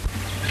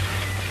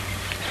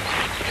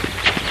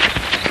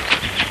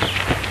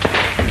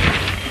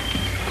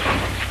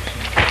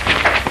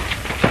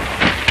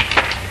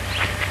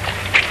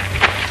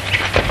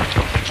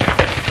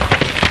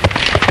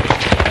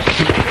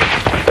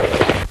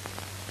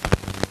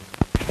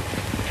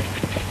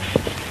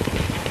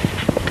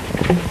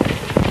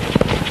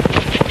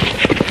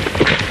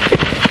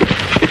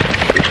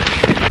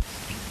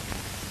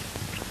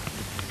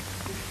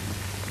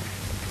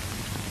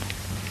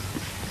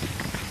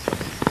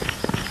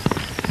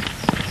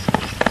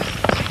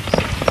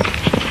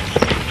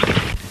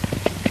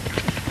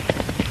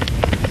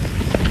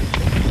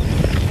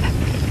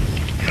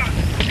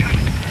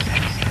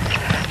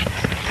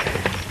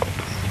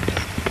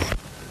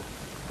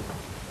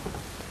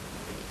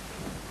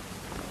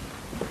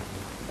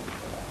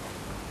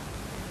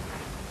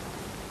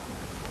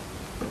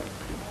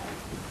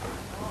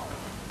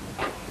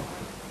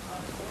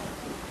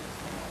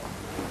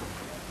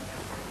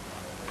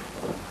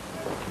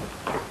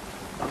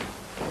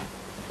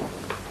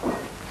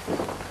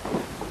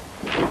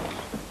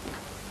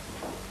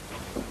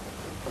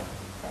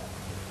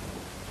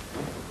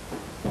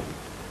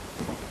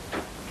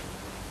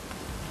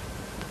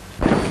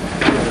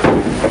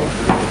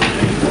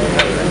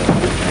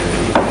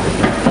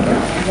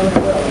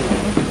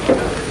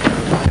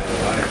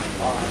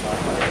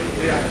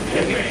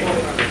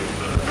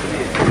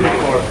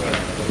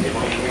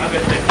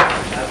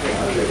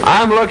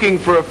 I'm looking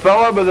for a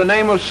fellow by the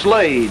name of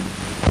Slade.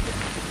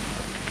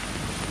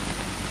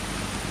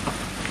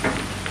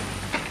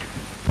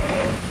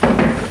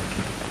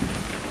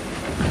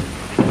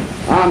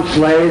 I'm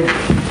Slade.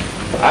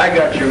 I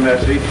got your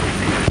message.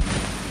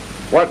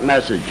 What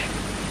message?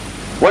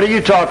 What are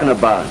you talking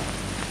about?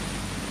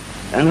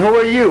 And who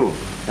are you,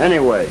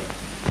 anyway?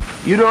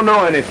 You don't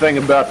know anything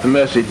about the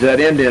message that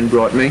Indian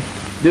brought me,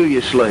 do you,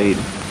 Slade?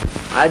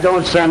 I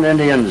don't send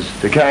Indians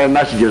to carry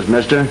messages,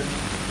 mister.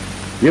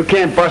 You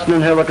can't bust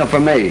in here looking for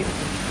me.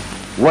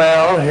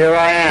 Well, here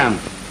I am.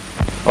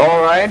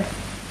 All right,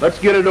 let's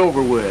get it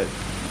over with.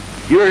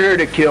 You're here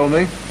to kill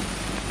me.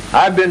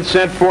 I've been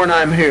sent for and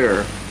I'm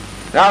here.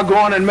 Now go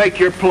on and make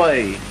your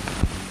play.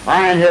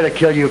 I ain't here to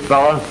kill you,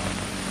 fella.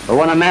 But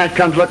when a man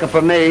comes looking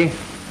for me,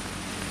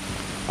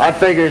 I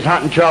figure he's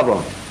hunting trouble.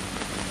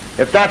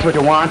 If that's what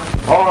you want.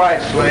 All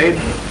right,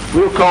 Slade.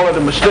 We'll call it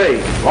a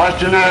mistake.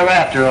 Lost your nerve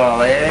after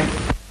all, eh?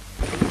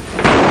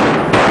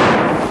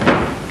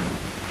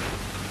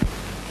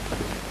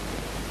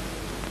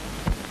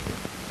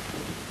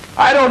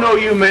 I don't know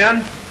you men.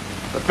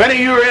 If any of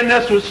you are in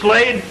this with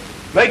Slade,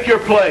 make your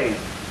play.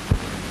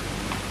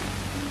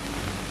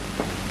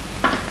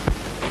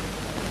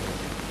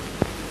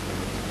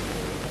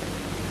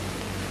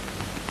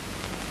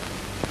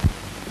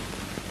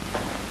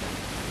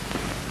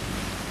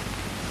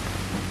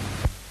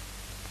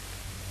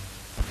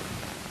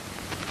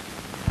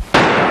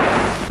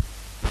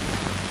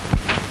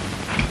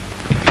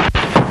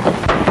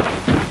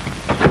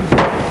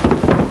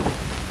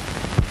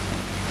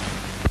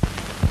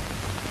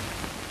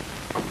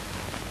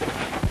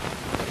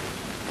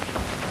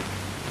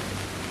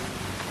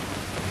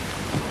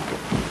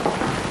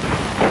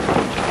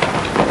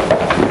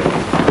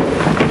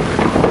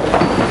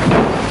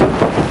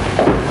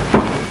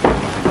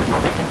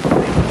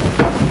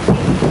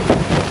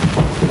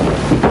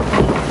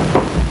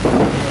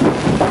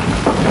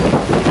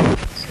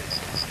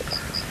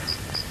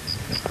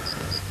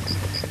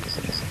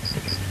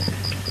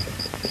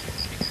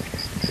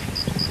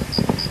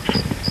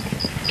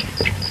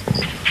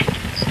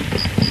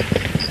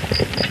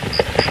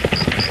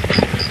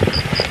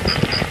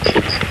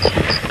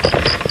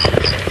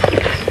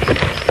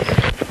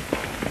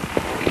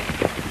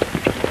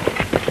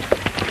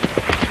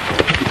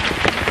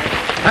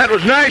 That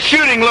was nice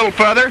shooting, little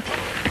feather.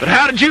 But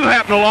how did you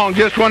happen along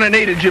just when I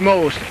needed you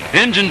most?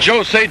 Injun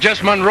Joe say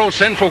Jess Monroe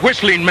sent for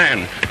whistling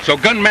man. So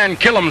gunman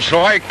kill him,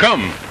 so I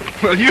come.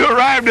 Well, you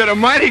arrived at a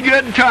mighty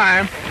good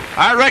time.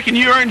 I reckon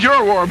you earned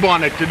your war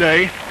bonnet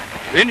today.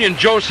 Indian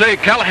Joe say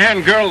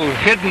Callahan girl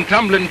hid in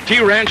Tumbling T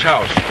Ranch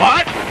house.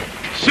 What?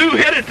 Sue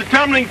hid at the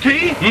Tumbling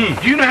T?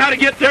 Do you know how to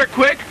get there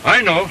quick?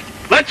 I know.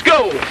 Let's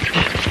go.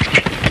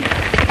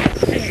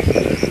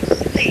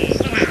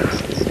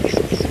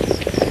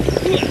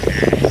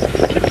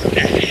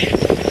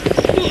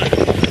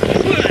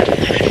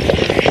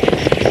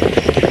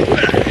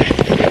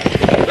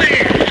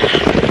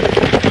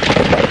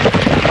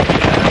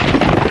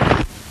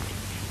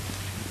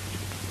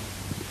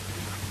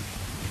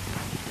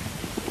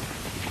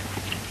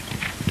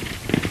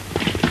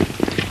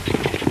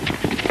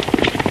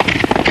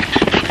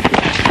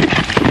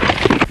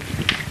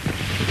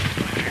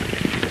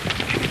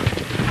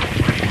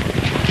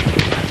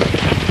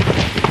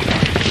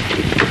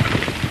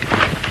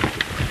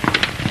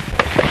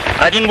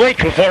 I didn't wait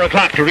till 4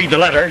 o'clock to read the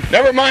letter.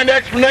 Never mind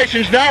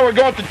explanations now. We're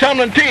going to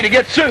Tumbling T to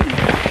get Sue.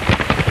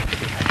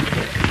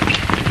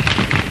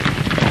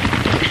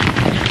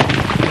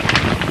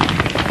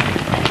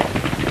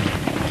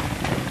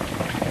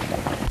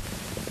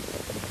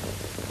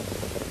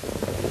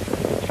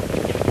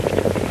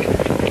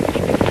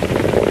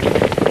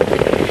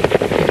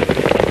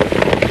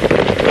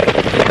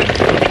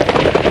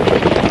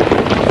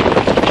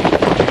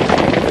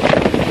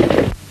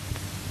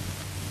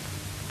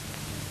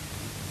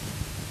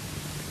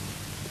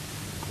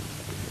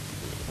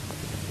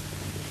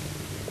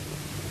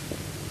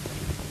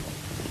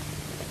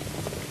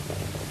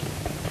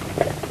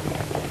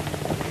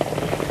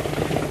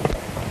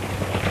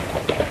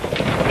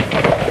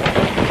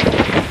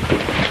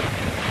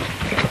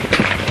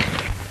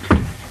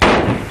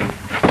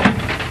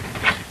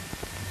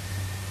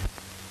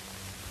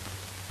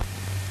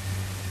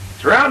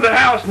 Surround the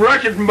house and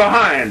rush it from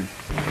behind.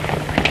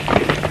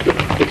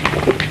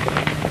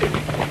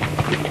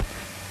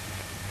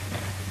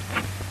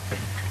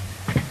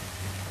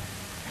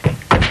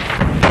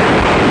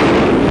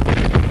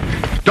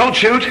 Don't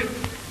shoot.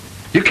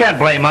 You can't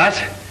blame us.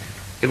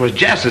 It was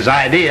Jess's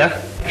idea.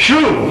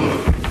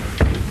 Shoot!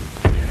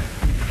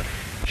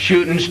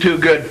 Shooting's too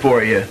good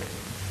for you.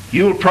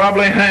 You'll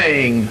probably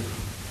hang.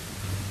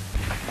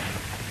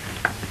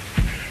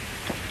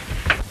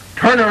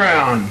 Turn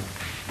around.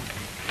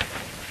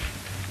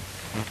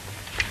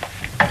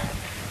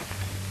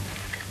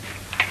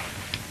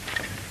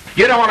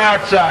 Get on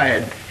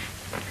outside.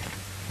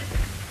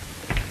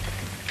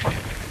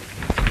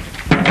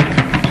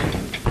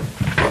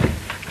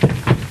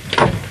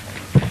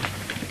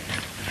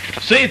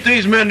 See if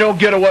these men don't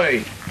get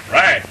away.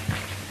 Right.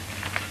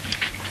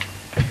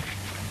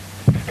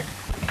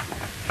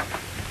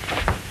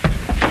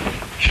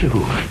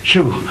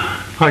 Sue,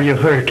 are you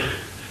hurt?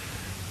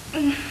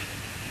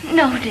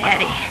 No,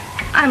 Daddy.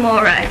 I'm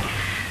all right.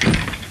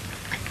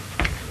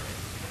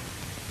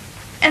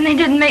 And they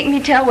didn't make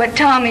me tell what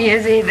Tommy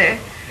is either.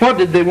 What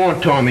did they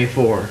want Tommy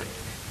for?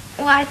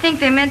 Well, I think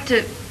they meant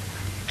to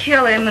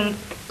kill him and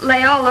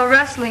lay all the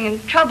rustling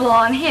and trouble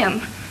on him.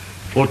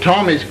 Well,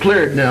 Tommy's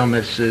cleared now,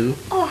 Miss Sue.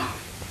 Oh.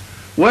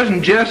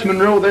 Wasn't Jess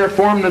Monroe there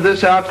foreman of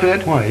this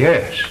outfit? Why,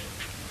 yes.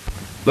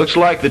 Looks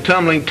like the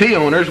Tumbling T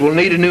owners will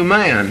need a new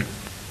man.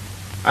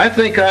 I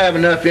think I have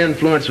enough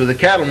influence with the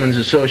Cattlemen's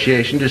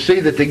Association to see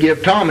that they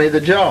give Tommy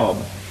the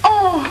job.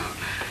 Oh,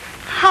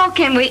 how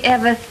can we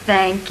ever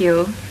thank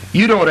you?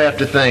 You don't have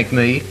to thank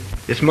me.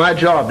 It's my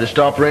job to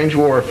stop range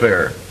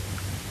warfare.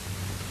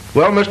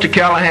 Well, Mr.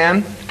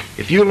 Callahan,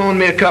 if you loan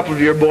me a couple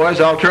of your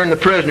boys, I'll turn the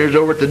prisoners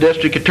over to the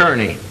district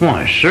attorney.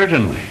 Why,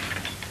 certainly.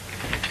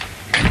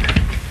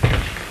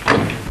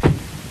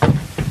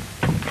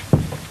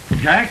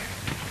 Jack,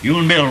 you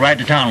and Bill ride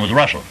to town with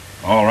Russell.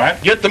 All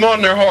right. Get them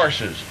on their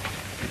horses.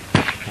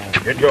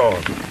 Get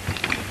going.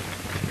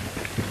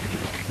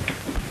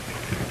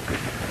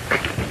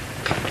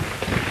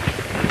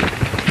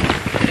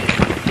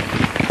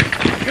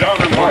 Get on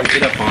them horses.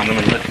 Get up on them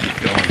and let's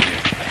get going here.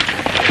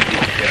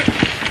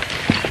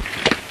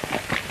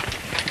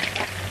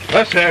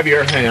 Let's have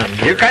your hand.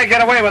 You can't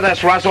get away with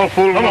this, Russell.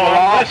 Fool. Come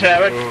on, let's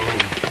have it.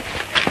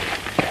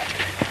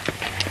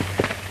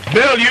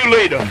 Bill, you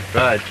lead them.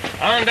 Right.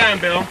 On down,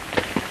 Bill.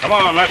 Come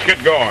on, let's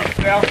get going.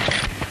 Bill.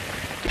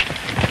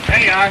 There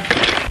you are.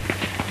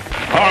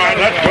 All right,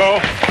 let's go.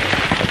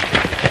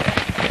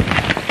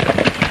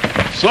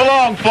 So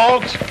long,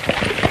 folks.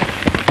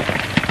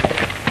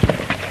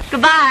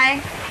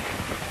 Goodbye.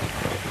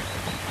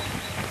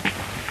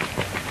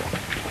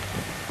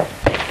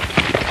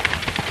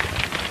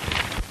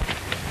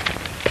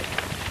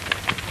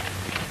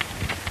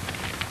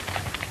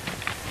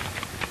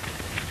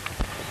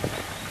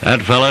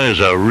 That fella is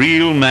a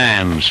real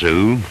man,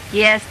 Sue.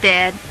 Yes,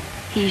 Dad.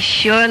 He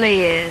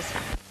surely is.